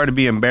apt you are to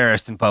be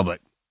embarrassed in public.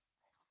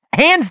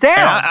 Hands down.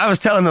 And I was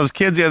telling those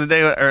kids the other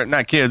day, or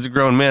not kids,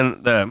 grown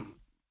men,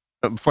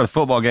 before the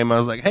football game, I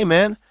was like, "Hey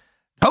man,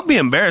 don't be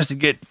embarrassed to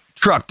get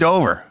trucked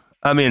over.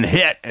 I mean,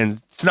 hit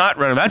and snot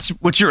running. That's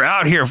what you're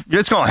out here.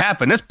 It's going to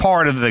happen. That's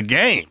part of the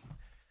game."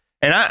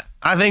 And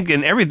I think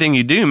in everything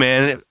you do,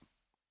 man,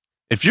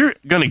 if you're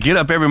going to get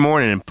up every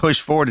morning and push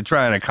forward to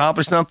try and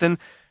accomplish something,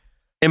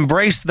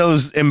 embrace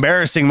those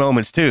embarrassing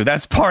moments too.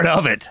 That's part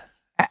of it.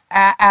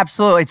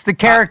 Absolutely. It's the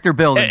character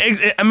building.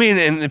 I mean,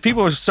 and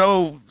people are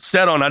so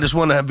set on, I just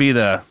want to be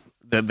the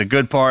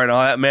good part and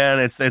all that, man.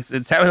 It's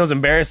having those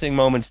embarrassing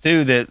moments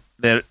too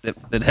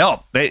that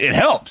help. It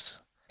helps.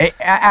 It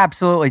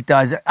absolutely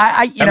does.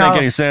 That make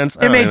any sense?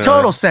 It made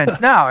total sense.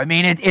 No, I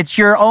mean, it's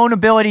your own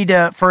ability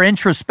for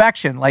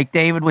introspection. Like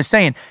David was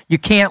saying, you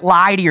can't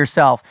lie to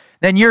yourself.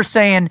 Then you're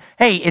saying,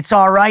 hey, it's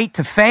all right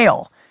to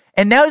fail.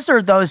 And those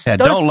are those. Yeah,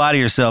 don't lie to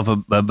yourself,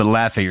 but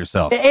laugh at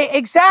yourself.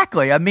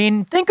 Exactly. I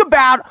mean, think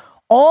about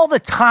all the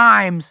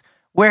times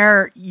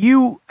where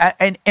you,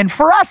 and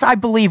for us, I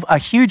believe a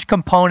huge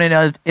component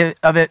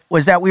of it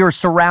was that we were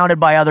surrounded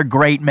by other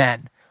great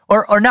men.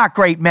 Or not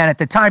great men at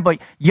the time, but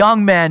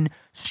young men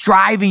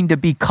striving to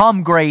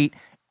become great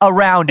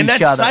around each other.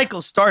 And that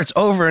cycle starts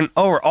over and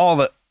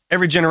over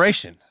every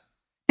generation.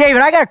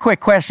 David, I got a quick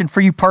question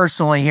for you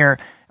personally here,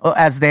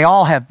 as they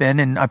all have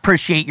been, and I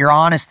appreciate your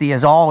honesty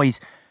as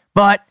always.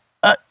 But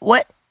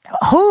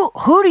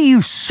who do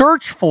you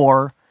search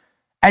for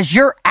as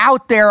you're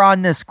out there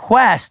on this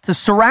quest to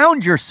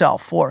surround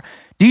yourself for?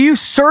 Do you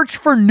search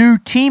for new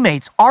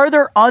teammates? Are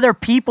there other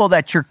people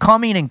that you're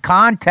coming in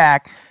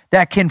contact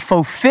that can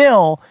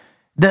fulfill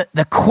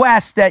the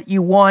quest that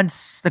you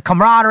once, the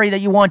camaraderie that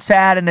you once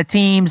had in the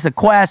teams, the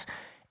quest?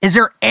 Is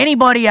there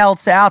anybody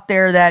else out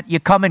there that you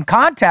come in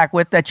contact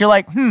with that you're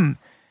like,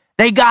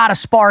 they got a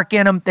spark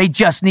in them, they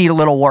just need a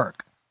little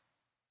work?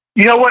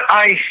 You know what?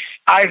 I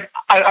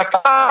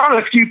found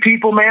a few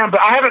people, man, but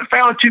I haven't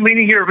found too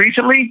many here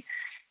recently.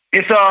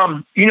 It's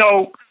I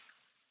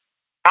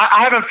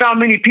haven't found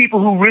many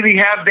people who really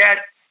have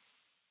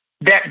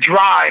that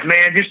drive,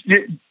 man.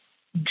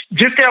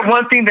 Just that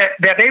one thing that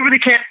they really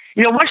can't.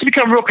 Once you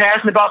become real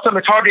passionate about something,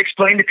 it's hard to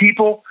explain to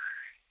people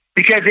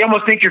because they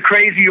almost think you're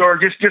crazy or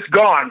just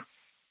gone.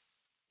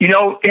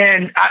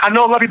 And I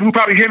know a lot of people who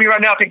probably hear me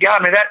right now think,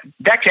 God, man,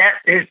 that cat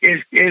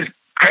is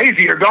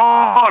crazy or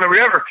gone or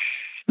whatever.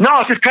 No,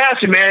 it's just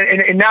passion, man.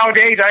 And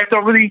nowadays, I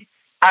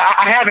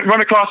haven't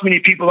run across many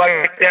people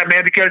like that,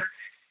 man, because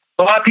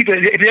a lot of people,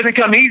 if it doesn't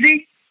come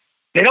easy,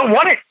 they don't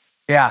want it.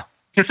 Yeah.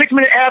 It's a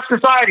 6-minute app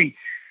society.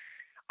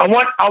 I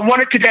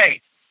want it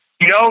today,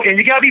 and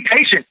you got to be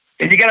patient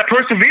and you got to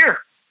persevere.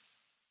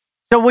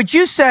 So would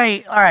you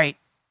say, all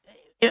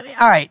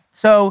right,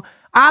 so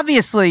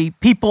obviously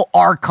people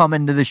are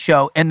coming to the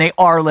show and they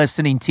are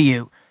listening to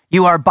you.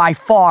 You are by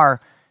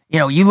far,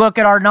 you look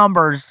at our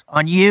numbers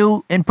on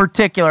you in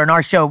particular in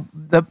our show,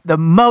 the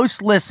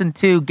most listened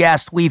to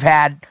guest we've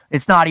had,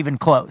 it's not even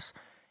close.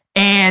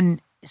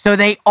 And so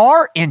they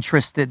are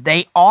interested.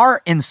 They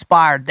are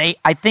inspired.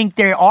 I think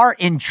they are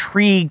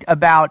intrigued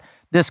about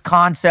this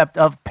concept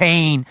of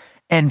pain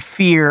and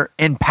fear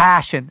and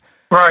passion.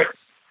 Right.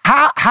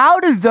 How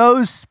do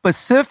those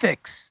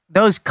specifics,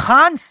 those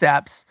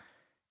concepts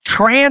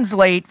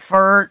translate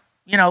for,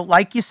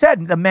 like you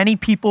said, the many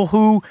people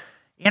who,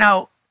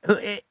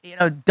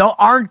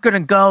 aren't going to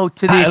go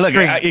to the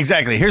extreme. Look,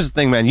 exactly. Here's the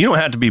thing, man. You don't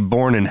have to be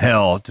born in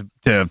hell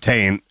to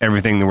obtain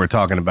everything that we're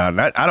talking about.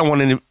 And I don't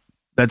want any.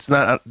 That's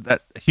not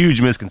that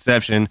huge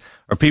misconception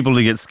or people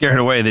to get scared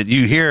away that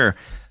you hear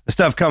the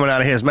stuff coming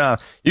out of his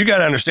mouth. You got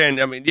to understand.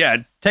 I mean, yeah,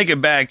 take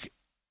it back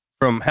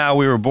from how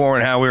we were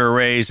born, how we were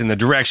raised, and the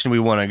direction we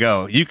want to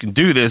go. You can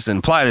do this and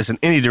apply this in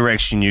any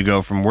direction you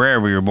go from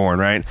wherever you're born,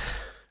 right?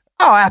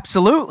 Oh,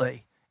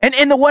 absolutely.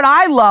 And what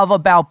I love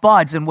about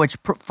Buds, and which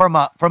from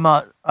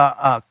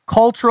a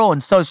cultural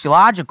and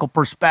sociological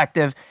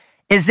perspective,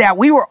 is that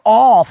we were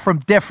all from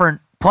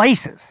different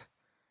places.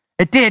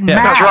 It didn't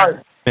matter. That's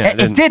right.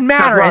 Yeah, it didn't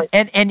matter. Right.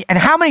 And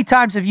how many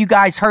times have you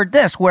guys heard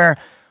this where,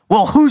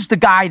 well, who's the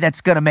guy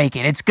that's going to make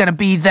it? It's going to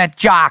be that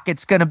jock.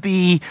 It's going to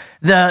be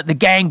the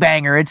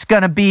gangbanger. It's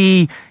going to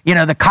be,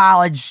 the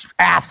college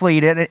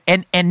athlete.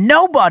 And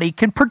nobody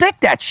can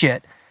predict that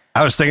shit.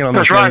 I was thinking on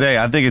this the other day.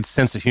 I think it's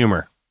sense of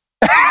humor.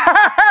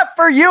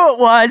 For you, it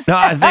was. No,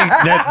 I think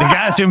that the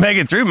guys who make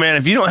it through, man,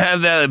 if you don't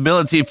have that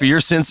ability for your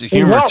sense of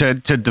humor to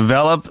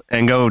develop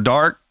and go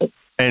dark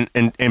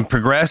and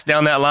progress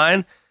down that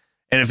line,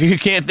 and if you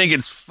can't think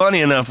it's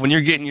funny enough when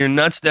you're getting your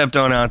nuts stepped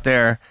on out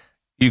there,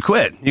 you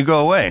quit. You go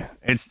away.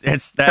 It's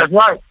that. That's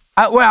right.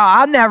 Well,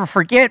 I'll never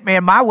forget,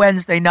 man, my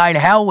Wednesday night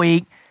Hell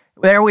Week.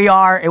 There we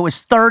are. It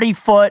was 30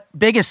 foot,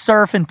 biggest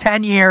surf in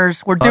 10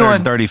 years. We're doing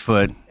 130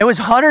 foot. It was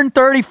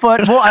 130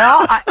 foot.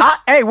 Well,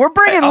 hey, we're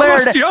bringing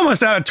Laird. You're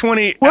almost out of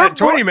 20. At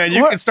 20, man.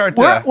 You can start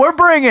to. We're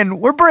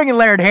bringing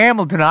Laird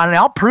Hamilton on, and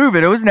I'll prove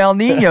it. It was an El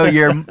Nino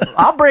year.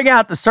 I'll bring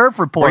out the surf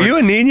report. Were you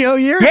a Nino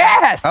year?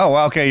 Yes. Oh,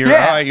 well, okay. All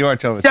right. You are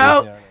telling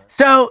the truth.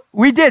 So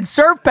we did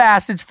Surf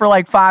Passage for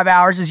like 5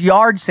 hours as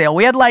yard sale.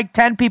 We had like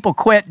 10 people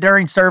quit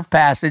during Surf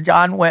Passage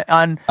on. It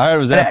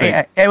was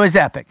epic. It was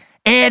epic,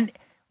 and.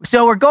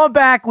 So we're going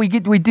back. We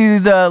do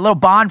the little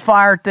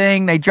bonfire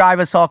thing. They drive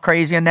us all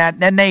crazy on that.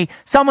 And then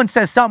someone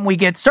says something. We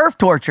get surf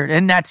tortured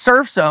in that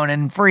surf zone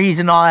and freeze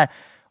and all that.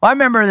 Well, I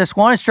remember this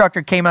one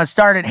instructor came out,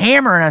 started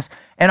hammering us,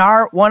 and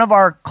one of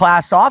our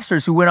class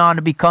officers who went on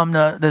to become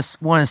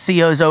one of the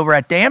COs over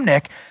at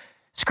Damnick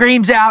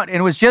screams out, and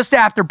it was just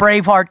after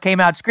Braveheart came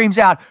out. Screams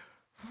out,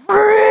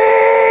 "Freedom!"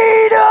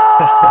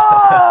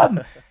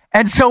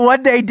 And so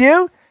what they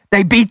do?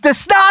 They beat the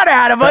snot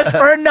out of us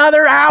for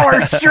another hour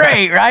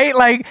straight, right?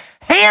 Like,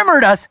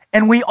 hammered us,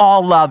 and we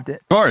all loved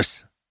it. Of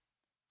course.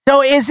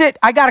 So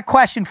I got a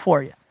question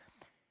for you.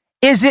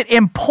 Is it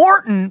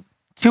important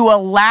to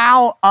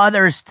allow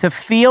others to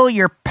feel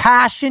your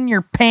passion,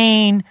 your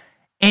pain,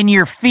 and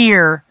your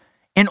fear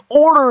in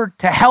order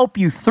to help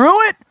you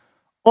through it,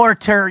 or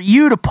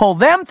you to pull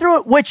them through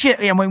it?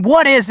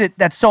 What is it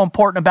that's so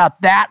important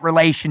about that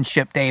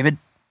relationship, David?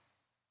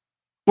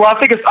 Well, I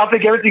think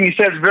everything you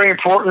said is very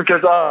important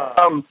because I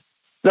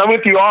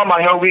went through all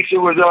my Hell Weeks. It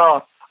was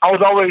I was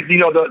always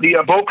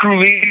the boat crew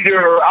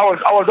leader. I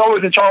was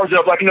always in charge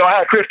of I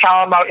had Chris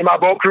Collin in my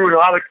boat crew and a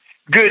lot of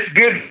good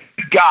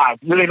guys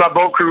really in my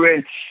boat crew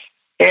and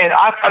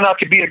I found out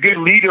to be a good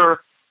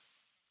leader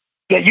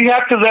that you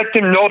have to let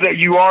them know that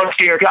you are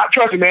scared.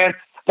 Trust me, man.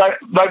 Like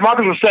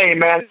Marcus was saying,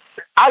 man,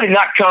 I did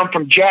not come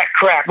from jack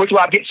crap, which is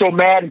why I get so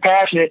mad and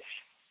passionate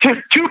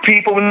to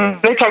people when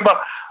they talk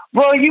about.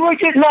 Well, you were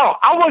just, no,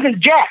 I wasn't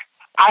jack.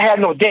 I had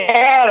no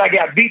dad. I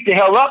got beat the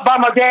hell up by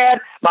my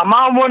dad. My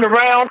mom wasn't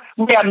around.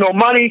 We had no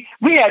money.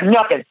 We had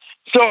nothing.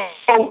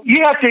 So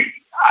you have to,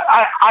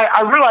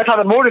 I realize how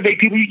to motivate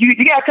people. You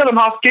got to tell them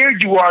how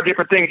scared you are of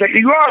different things. Like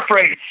you are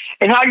afraid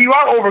and how you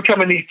are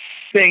overcoming these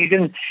things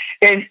and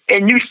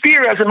use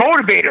fear as a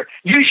motivator.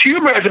 Use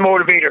humor as a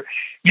motivator.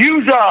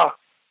 Use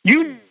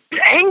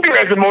anger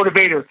as a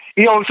motivator.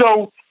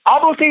 So all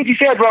those things you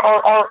said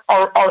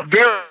are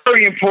very,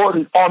 very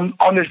important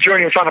on this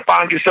journey of trying to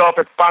find yourself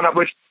and find out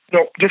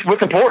just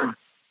what's important.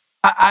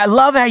 I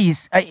love how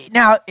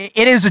now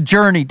it is a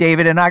journey,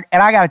 David, and I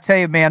got to tell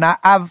you, man,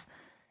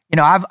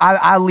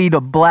 I lead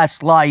a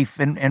blessed life,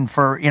 and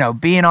for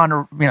being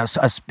on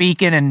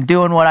speaking and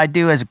doing what I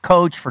do as a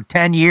coach for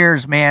 10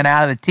 years, man,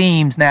 out of the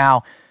teams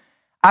now.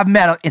 I've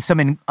met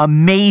some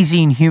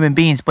amazing human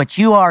beings, but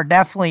you are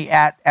definitely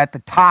at the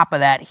top of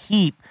that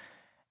heap.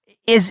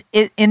 Is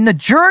in the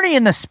journey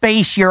in the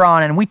space you're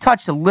on, and we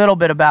touched a little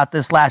bit about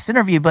this last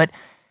interview, but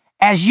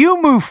as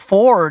you move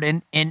forward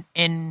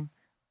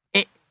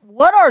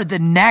what are the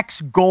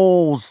next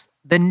goals,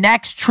 the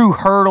next true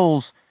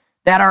hurdles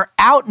that are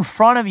out in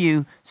front of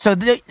you so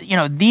that,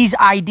 these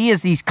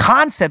ideas, these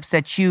concepts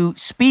that you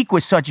speak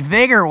with such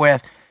vigor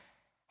with,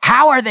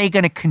 how are they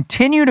going to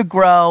continue to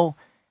grow?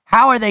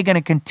 How are they going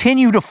to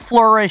continue to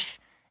flourish?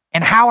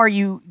 And how are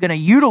you going to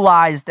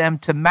utilize them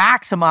to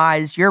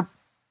maximize your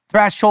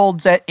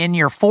thresholds in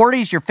your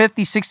 40s, your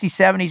 50s, 60s,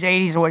 70s,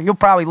 80s, or you'll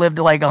probably live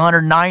to like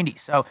 190.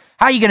 So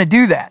how are you going to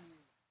do that?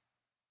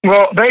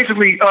 Well,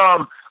 basically,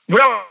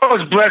 what I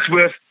was blessed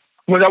with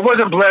was I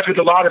wasn't blessed with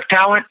a lot of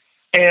talent,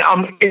 and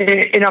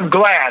I'm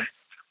glad.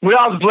 What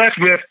I was blessed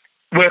with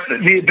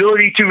the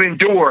ability to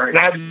endure, and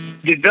I had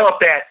to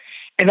develop that.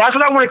 And that's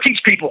what I want to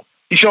teach people.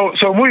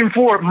 So moving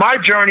forward, my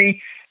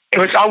journey,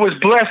 I was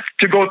blessed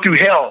to go through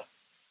hell.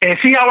 And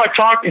see how I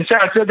talked and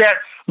I said that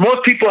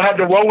most people had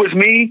the woe is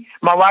me.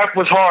 My life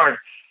was hard.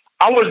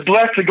 I was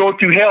blessed to go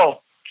through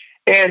hell.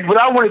 And what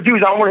I want to do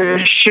is I want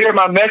to share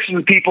my message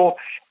with people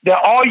that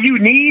all you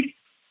need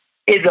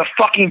is a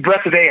fucking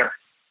breath of air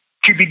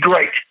to be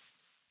great.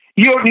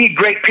 You don't need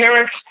great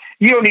parents.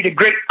 You don't need a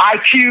great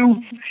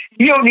IQ.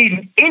 You don't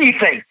need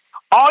anything.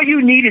 All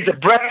you need is a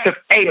breath of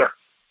air.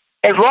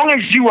 As long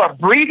as you are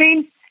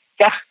breathing,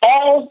 that's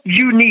all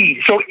you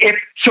need. So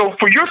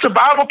for your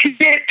survival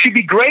kit to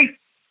be great,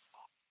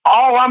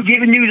 all I'm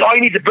giving you is all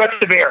you need is a breath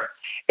of air.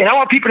 And I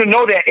want people to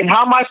know that. And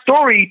how my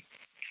story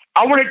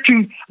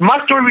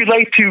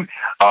relates to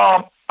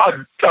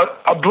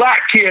a black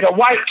kid, a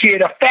white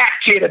kid, a fat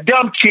kid, a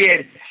dumb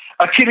kid,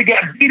 a kid who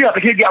got beat up, a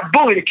kid who got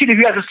bullied, a kid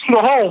who has a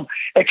single home,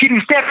 a kid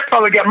whose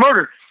stepfather got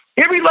murdered.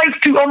 It relates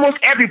to almost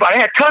everybody.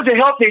 I had tons of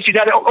health issues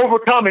that I had to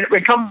overcome and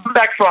come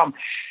back from.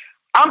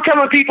 I'm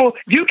telling people,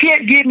 you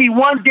can't give me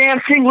one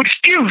damn single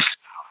excuse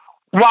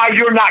why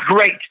you're not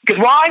great. Because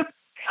why?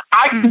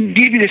 I can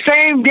give you the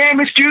same damn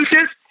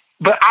excuses,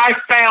 but I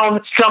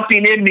found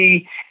something in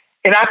me,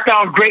 and I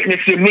found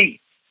greatness in me.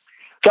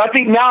 So I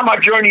think now my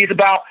journey is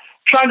about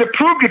trying to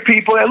prove to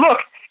people that, look,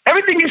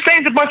 everything you're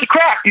saying is a bunch of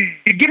crap.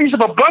 You're giving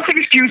yourself a bunch of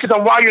excuses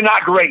on why you're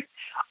not great.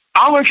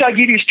 I'm going to try to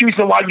give you excuses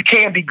on why you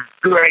can be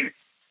great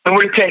and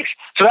what it takes.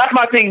 So that's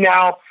my thing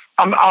now.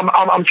 I'm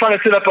trying to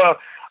set up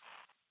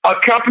a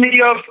company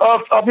of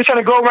just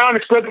trying to go around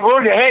and spread the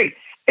word that, hey,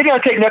 it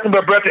doesn't take nothing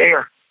but a breath of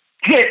air.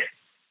 That's it.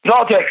 It's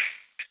all it takes.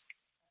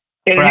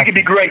 And you can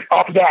be great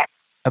off of that.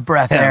 A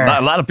breath of air.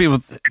 A lot of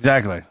people,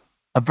 exactly.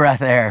 A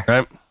breath of air.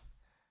 Right.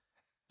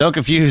 Don't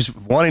confuse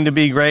wanting to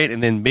be great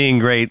and then being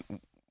great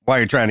while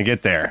you're trying to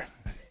get there.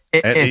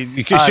 You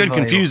should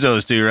confuse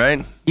those two,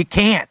 right? You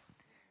can't.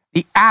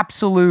 The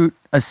absolute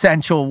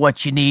essential,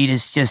 what you need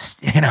is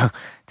just,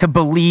 to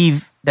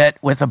believe that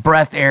with a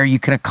breath of air you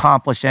can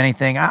accomplish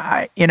anything.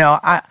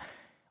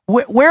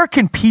 Where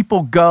can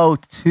people go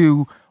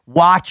to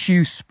watch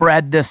you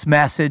spread this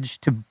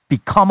message, to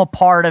become a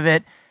part of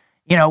it?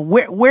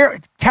 Where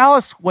tell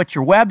us what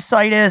your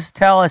website is.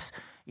 Tell us,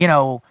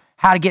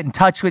 how to get in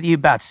touch with you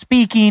about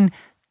speaking.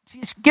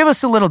 Just give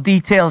us a little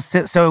details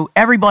so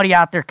everybody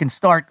out there can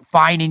start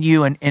finding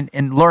you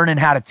and learning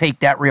how to take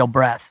that real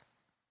breath.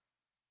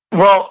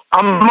 Well,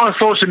 I'm on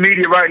social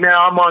media right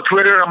now. I'm on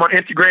Twitter. I'm on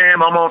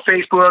Instagram. I'm on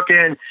Facebook.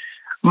 And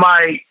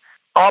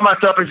all my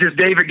stuff is just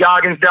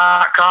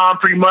davidgoggins.com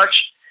pretty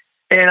much.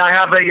 And I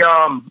have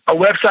a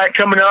website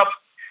coming up,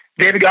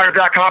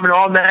 davidgoggins.com, and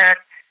on that,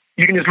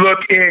 you can just look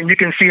and you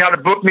can see how to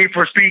book me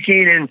for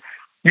speaking, and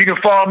you can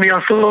follow me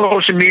on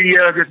social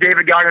media, just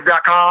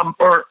davidgoggins.com,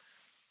 or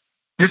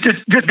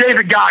just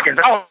David Goggins.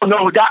 I don't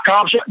know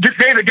 .com. Just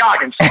David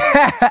Goggins.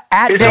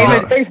 At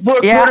David.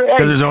 Facebook, yeah. Twitter.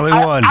 Because there's only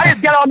one. I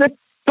just got on this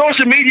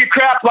social media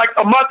crap like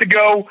a month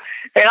ago,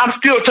 and I'm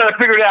still trying to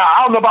figure it out.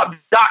 I don't know about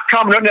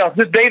 .com or nothing else.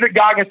 Just David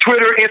Goggins,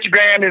 Twitter,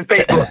 Instagram, and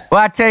Facebook.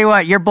 Well, I tell you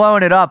what, you're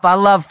blowing it up. I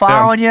love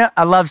following you.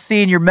 I love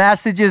seeing your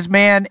messages,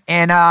 man.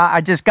 And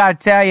I just got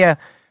to tell you,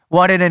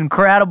 what an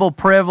incredible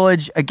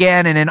privilege,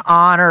 again, and an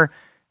honor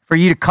for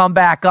you to come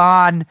back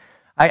on.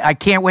 I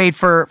can't wait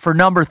for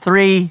number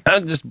 3.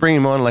 I'll just bring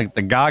him on like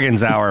the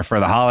Goggins hour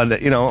for the holiday,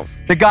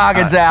 The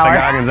Goggins hour. The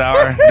Goggins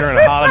hour during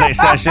a holiday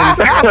session.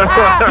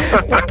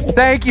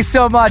 Thank you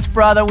so much,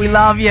 brother. We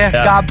love you. Yeah.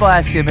 God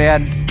bless you,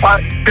 man. Take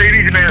it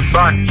easy, man.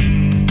 Bye.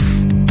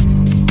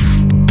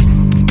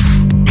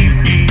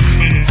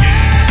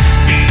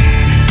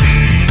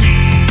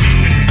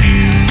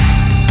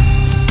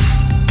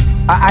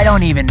 I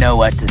don't even know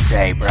what to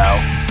say, bro.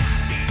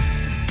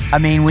 I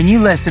mean, when you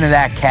listen to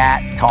that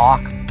cat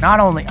talk, not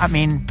only, I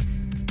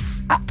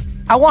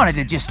wanted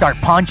to just start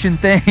punching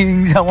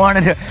things. I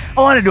wanted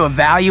to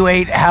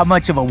evaluate how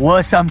much of a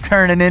wuss I'm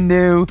turning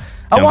into.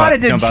 I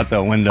wanted to jump out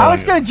the window. I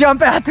was going to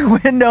jump out the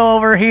window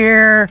over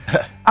here.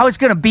 I was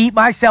going to beat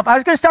myself. I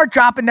was going to start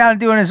dropping down and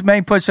doing as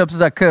many push-ups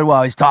as I could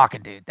while he's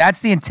talking, dude. That's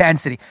the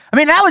intensity. I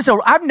mean,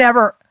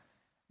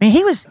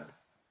 he was.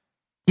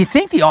 Do you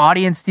think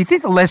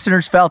the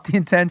listeners felt the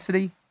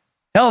intensity?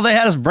 Hell, they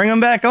had us bring him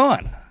back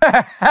on.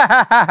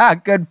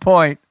 Good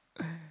point.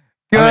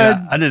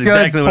 I did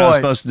exactly what I was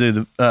supposed to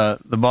do.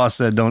 The boss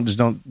said,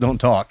 don't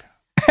talk.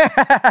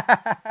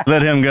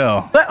 Let him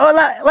go.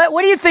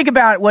 What do you think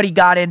about what he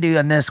got into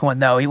on this one,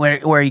 though,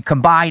 where he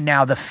combined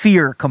now the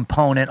fear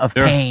component of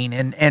pain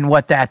and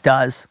what that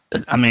does?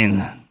 I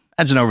mean,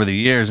 imagine over the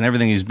years and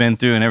everything he's been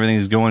through and everything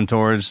he's going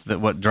towards,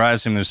 that what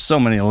drives him, there's so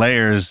many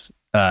layers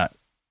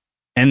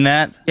in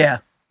that. Yeah.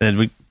 That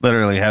we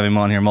literally have him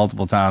on here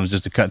multiple times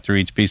just to cut through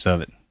each piece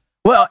of it.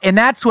 Well, and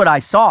that's what I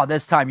saw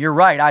this time. You're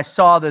right. I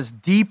saw this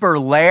deeper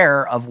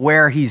layer of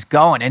where he's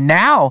going. And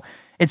now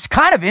it's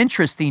kind of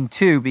interesting,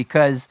 too,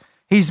 because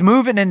he's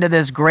moving into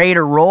this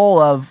greater role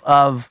of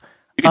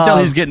you can tell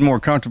he's getting more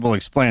comfortable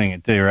explaining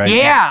it, too, right?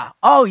 Yeah.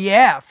 Oh,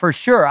 yeah, for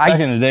sure. Back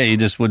in the day, he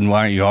just wouldn't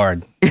wire you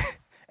hard.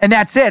 And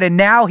that's it. And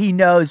now he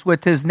knows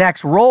with his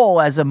next role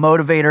as a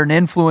motivator, an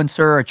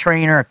influencer, a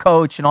trainer, a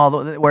coach, and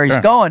all where he's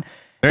going.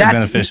 Very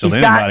beneficial to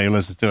anybody who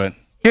listens to it.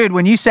 Dude,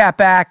 when you sat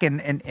back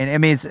and I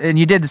mean, and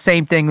you did the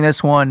same thing in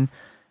this one,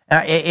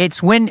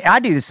 it's when I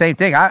do the same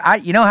thing. I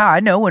you know how I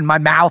know when my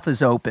mouth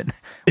is open.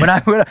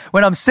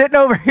 When I'm sitting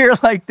over here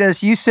like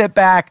this, you sit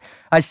back,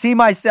 I see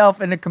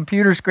myself in the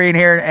computer screen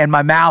here, and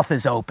my mouth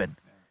is open.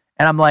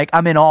 And I'm like,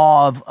 I'm in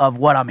awe of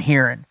what I'm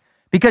hearing.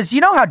 Because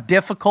you know how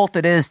difficult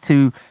it is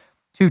to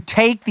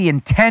take the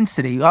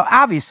intensity, well,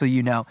 obviously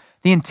you know,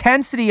 the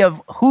intensity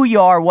of who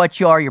you are, what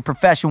you are, your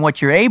profession, what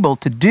you're able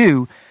to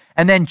do,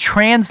 and then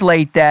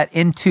translate that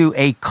into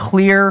a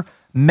clear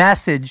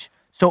message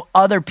so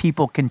other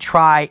people can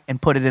try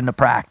and put it into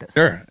practice.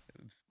 Sure.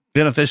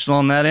 Beneficial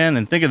on that end.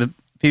 And think of the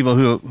people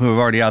who are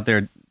already out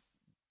there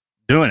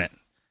doing it,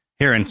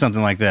 hearing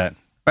something like that.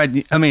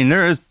 Right? I mean,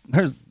 there's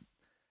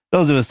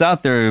those of us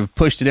out there who've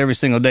pushed it every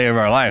single day of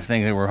our life,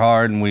 thinking that we're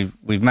hard and we've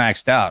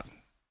maxed out.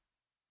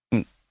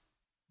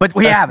 But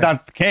we haven't. That's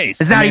not the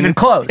case. It's not even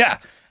close. Yeah.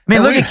 I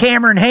mean, look at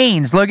Cameron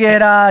Haynes. Look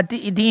at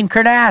Dean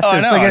Carnassus. Oh,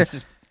 no, look at it's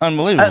just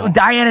unbelievable.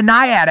 Diana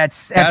Nyad at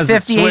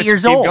 58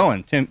 years old. Keep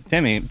going. Tim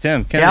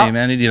Kennedy,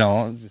 man, you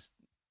know, just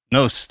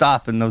no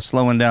stopping, no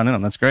slowing down in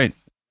them. That's great.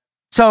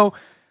 So,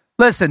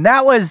 listen,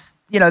 that was,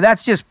 you know,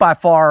 that's just by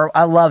far,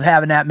 I love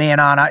having that man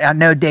on. I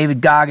know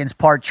David Goggins,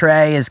 part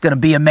Trey, is going to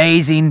be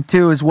amazing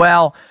too as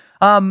well.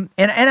 So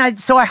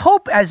I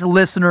hope as a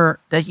listener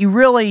that you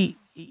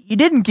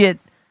didn't get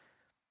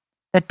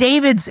that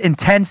David's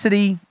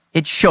intensity,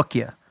 it shook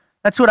you.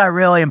 That's what I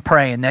really am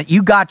praying, that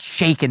you got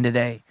shaken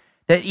today,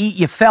 that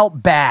you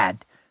felt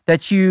bad,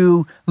 that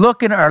you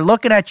are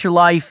looking at your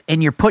life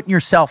and you're putting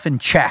yourself in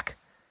check,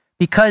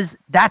 because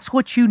that's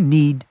what you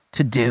need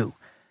to do.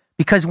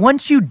 Because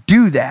once you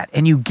do that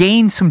and you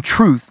gain some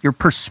truth, your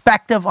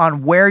perspective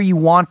on where you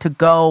want to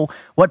go,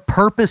 what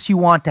purpose you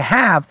want to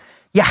have,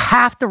 you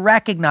have to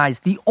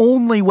recognize the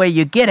only way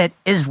you get it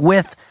is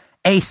with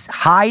a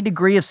high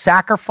degree of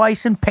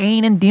sacrifice and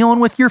pain and dealing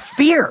with your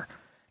fear.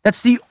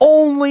 That's the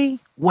only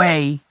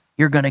way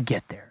you're going to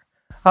get there.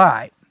 All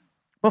right.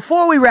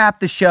 Before we wrap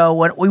the show,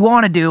 what we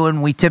want to do,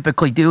 and we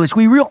typically do, is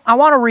I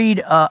want to read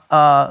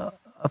a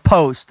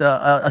post,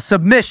 a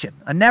submission,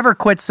 a never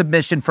quit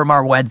submission from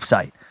our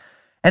website.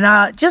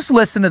 And just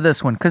listen to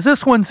this one, because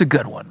this one's a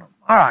good one.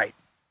 All right.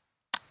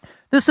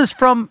 This is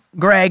from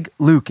Greg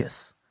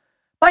Lucas.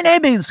 My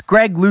name is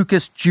Greg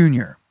Lucas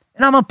Jr.,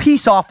 and I'm a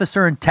peace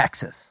officer in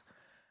Texas.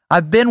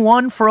 I've been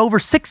one for over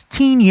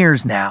 16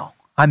 years now.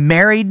 I'm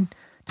married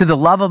to the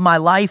love of my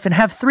life and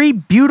have 3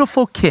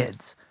 beautiful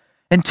kids.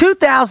 In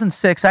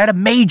 2006, I had a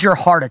major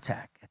heart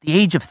attack at the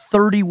age of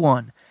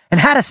 31 and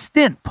had a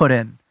stent put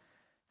in.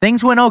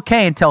 Things went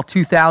okay until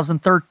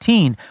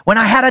 2013 when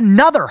I had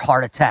another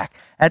heart attack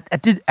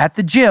at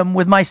the gym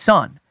with my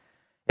son.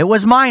 It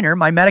was minor.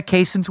 My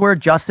medications were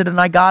adjusted and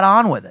I got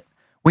on with it.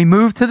 We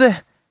moved to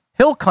the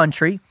hill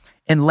country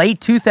in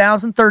late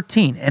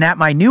 2013, and at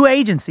my new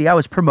agency, I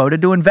was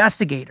promoted to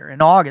investigator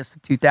in August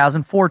of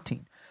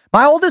 2014.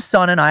 My oldest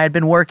son and I had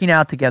been working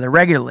out together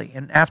regularly,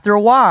 and after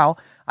a while,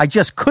 I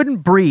just couldn't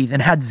breathe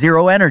and had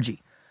zero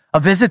energy. A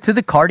visit to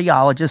the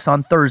cardiologist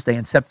on Thursday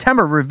in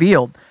September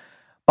revealed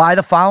by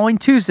the following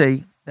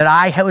Tuesday that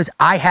I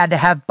had to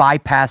have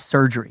bypass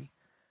surgery.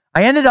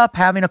 I ended up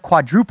having a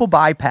quadruple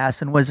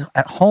bypass and was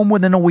at home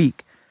within a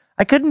week.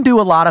 I couldn't do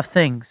a lot of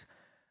things.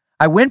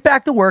 I went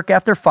back to work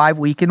after 5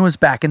 weeks and was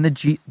back in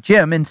the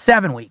gym in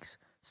 7 weeks.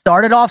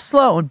 Started off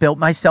slow and built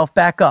myself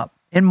back up.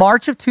 In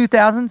March of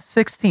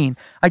 2016,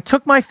 I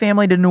took my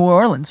family to New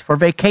Orleans for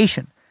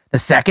vacation. The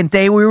second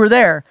day we were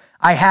there,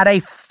 I had a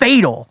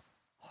fatal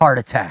heart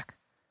attack.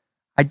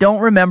 I don't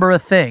remember a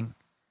thing,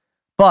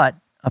 but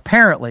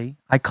apparently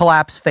I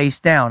collapsed face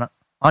down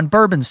on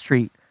Bourbon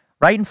Street,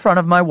 right in front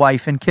of my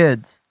wife and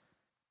kids.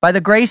 By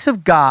the grace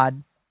of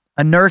God,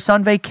 a nurse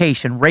on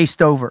vacation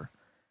raced over,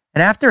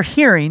 and after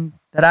hearing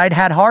that I'd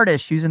had heart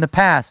issues in the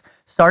past,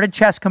 started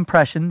chest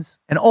compressions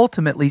and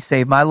ultimately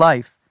saved my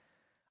life.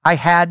 I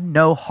had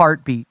no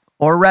heartbeat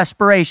or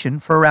respiration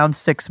for around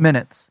 6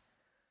 minutes.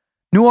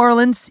 New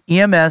Orleans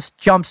EMS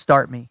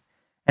jumpstart me,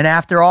 and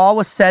after all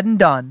was said and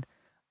done,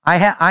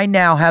 I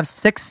now have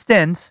 6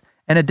 stents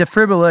and a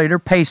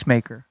defibrillator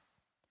pacemaker.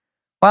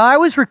 While I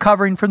was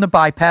recovering from the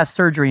bypass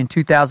surgery in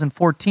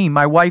 2014,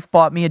 my wife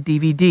bought me a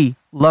DVD,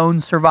 Lone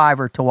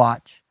Survivor, to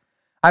watch.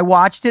 I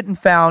watched it and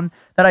found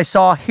that I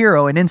saw a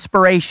hero and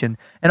inspiration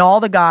in all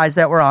the guys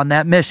that were on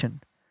that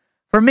mission.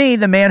 For me,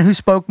 the man who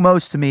spoke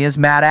most to me is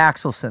Matt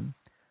Axelson,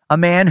 a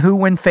man who,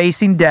 when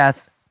facing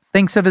death,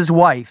 thinks of his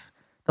wife,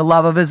 the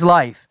love of his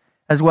life,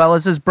 as well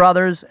as his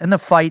brothers and the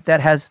fight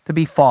that has to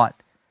be fought.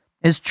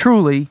 He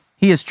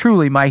is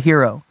truly my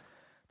hero.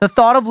 The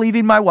thought of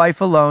leaving my wife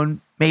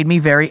alone made me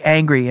very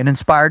angry and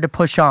inspired to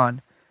push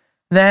on.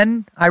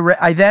 Then I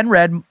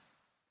read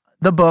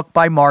the book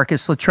by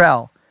Marcus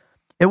Luttrell.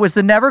 It was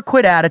the never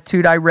quit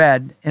attitude I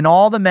read in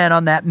all the men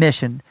on that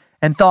mission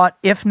and thought,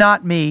 if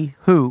not me,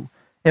 who?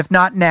 If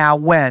not now,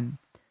 when?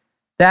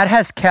 That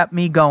has kept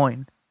me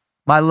going.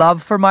 My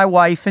love for my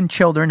wife and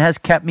children has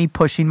kept me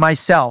pushing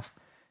myself.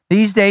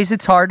 These days,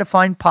 it's hard to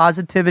find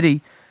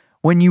positivity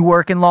when you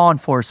work in law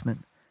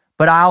enforcement.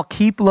 but I'll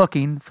keep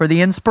looking for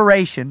the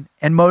inspiration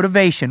and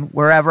motivation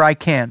wherever I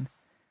can.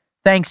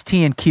 Thanks,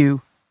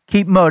 T&Q.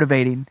 Keep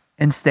motivating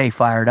and stay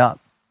fired up.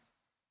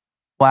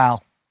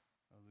 Wow.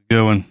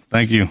 Good one.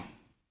 Thank you.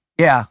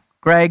 Yeah.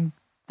 Greg,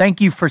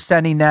 thank you for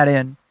sending that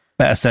in.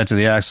 Pass that to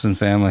the Axelson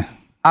family.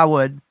 I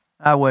would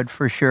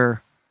for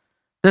sure.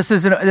 This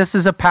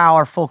is a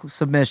powerful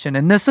submission,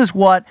 and this is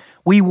what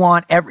we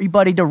want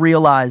everybody to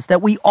realize,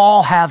 that we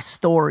all have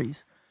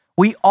stories.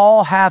 We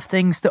all have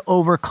things to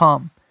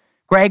overcome.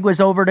 Greg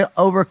was over to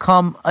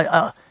overcome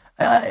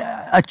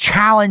a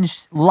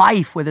challenged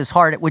life with his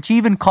heart, which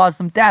even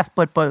caused him death,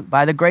 but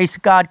by the grace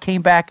of God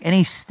came back, and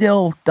he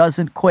still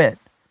doesn't quit.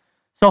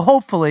 So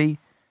hopefully,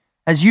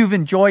 as you've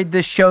enjoyed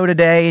this show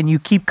today and you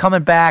keep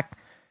coming back,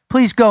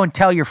 please go and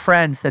tell your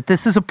friends that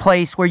this is a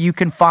place where you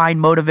can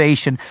find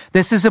motivation.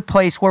 This is a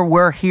place where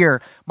we're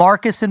here.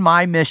 Marcus and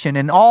my mission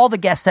and all the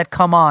guests that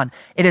come on,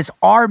 it is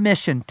our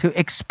mission to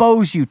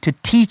expose you, to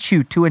teach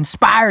you, to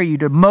inspire you,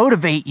 to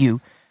motivate you,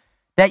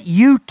 that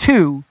you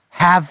too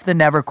have the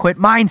never quit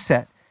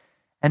mindset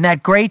and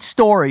that great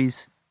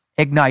stories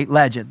ignite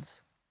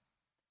legends.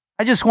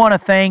 I just want to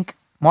thank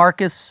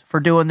Marcus for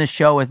doing this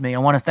show with me. I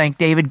want to thank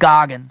David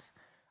Goggins.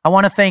 I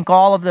want to thank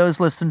all of those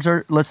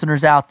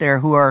listeners out there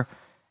who are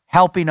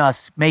helping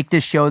us make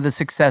this show the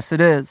success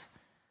it is.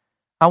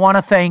 I want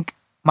to thank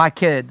my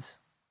kids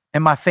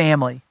and my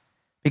family,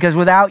 because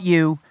without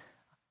you,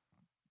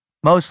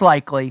 most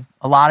likely,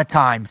 a lot of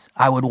times,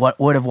 I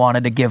would have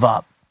wanted to give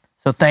up.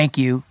 So thank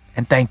you,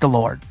 and thank the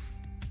Lord.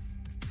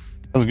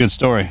 That was a good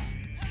story.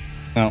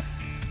 Well,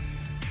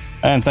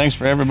 and thanks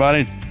for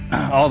everybody,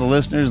 all the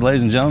listeners,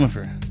 ladies and gentlemen,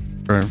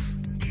 for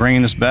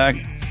bringing us back.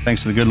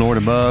 Thanks to the good Lord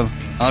above.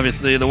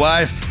 Obviously, the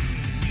wife.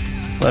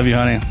 Love you,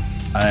 honey.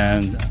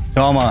 And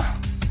to all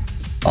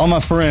my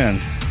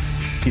friends,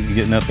 keep me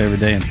getting up every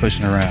day and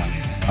pushing around.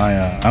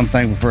 I'm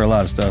thankful for a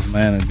lot of stuff,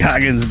 man. And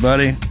Goggins,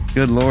 buddy,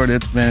 good Lord,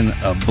 it's been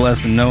a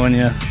blessing knowing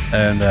you.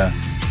 And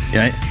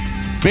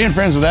being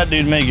friends with that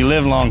dude make you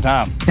live a long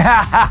time. He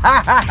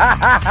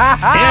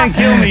ain't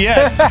killed me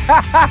yet.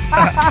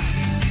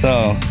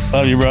 So,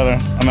 love you, brother.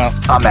 I'm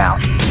out. I'm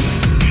out.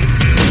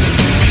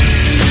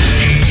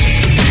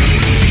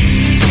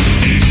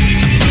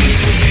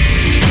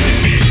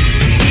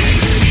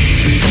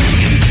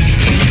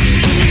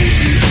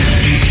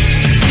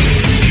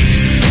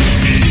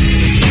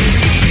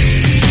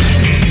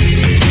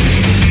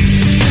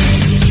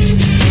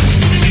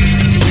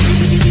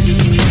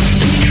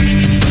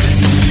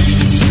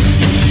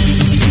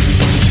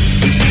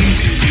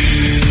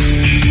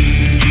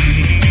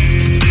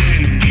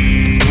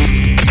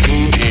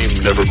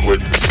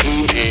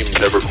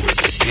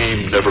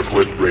 Never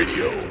Quit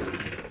Radio.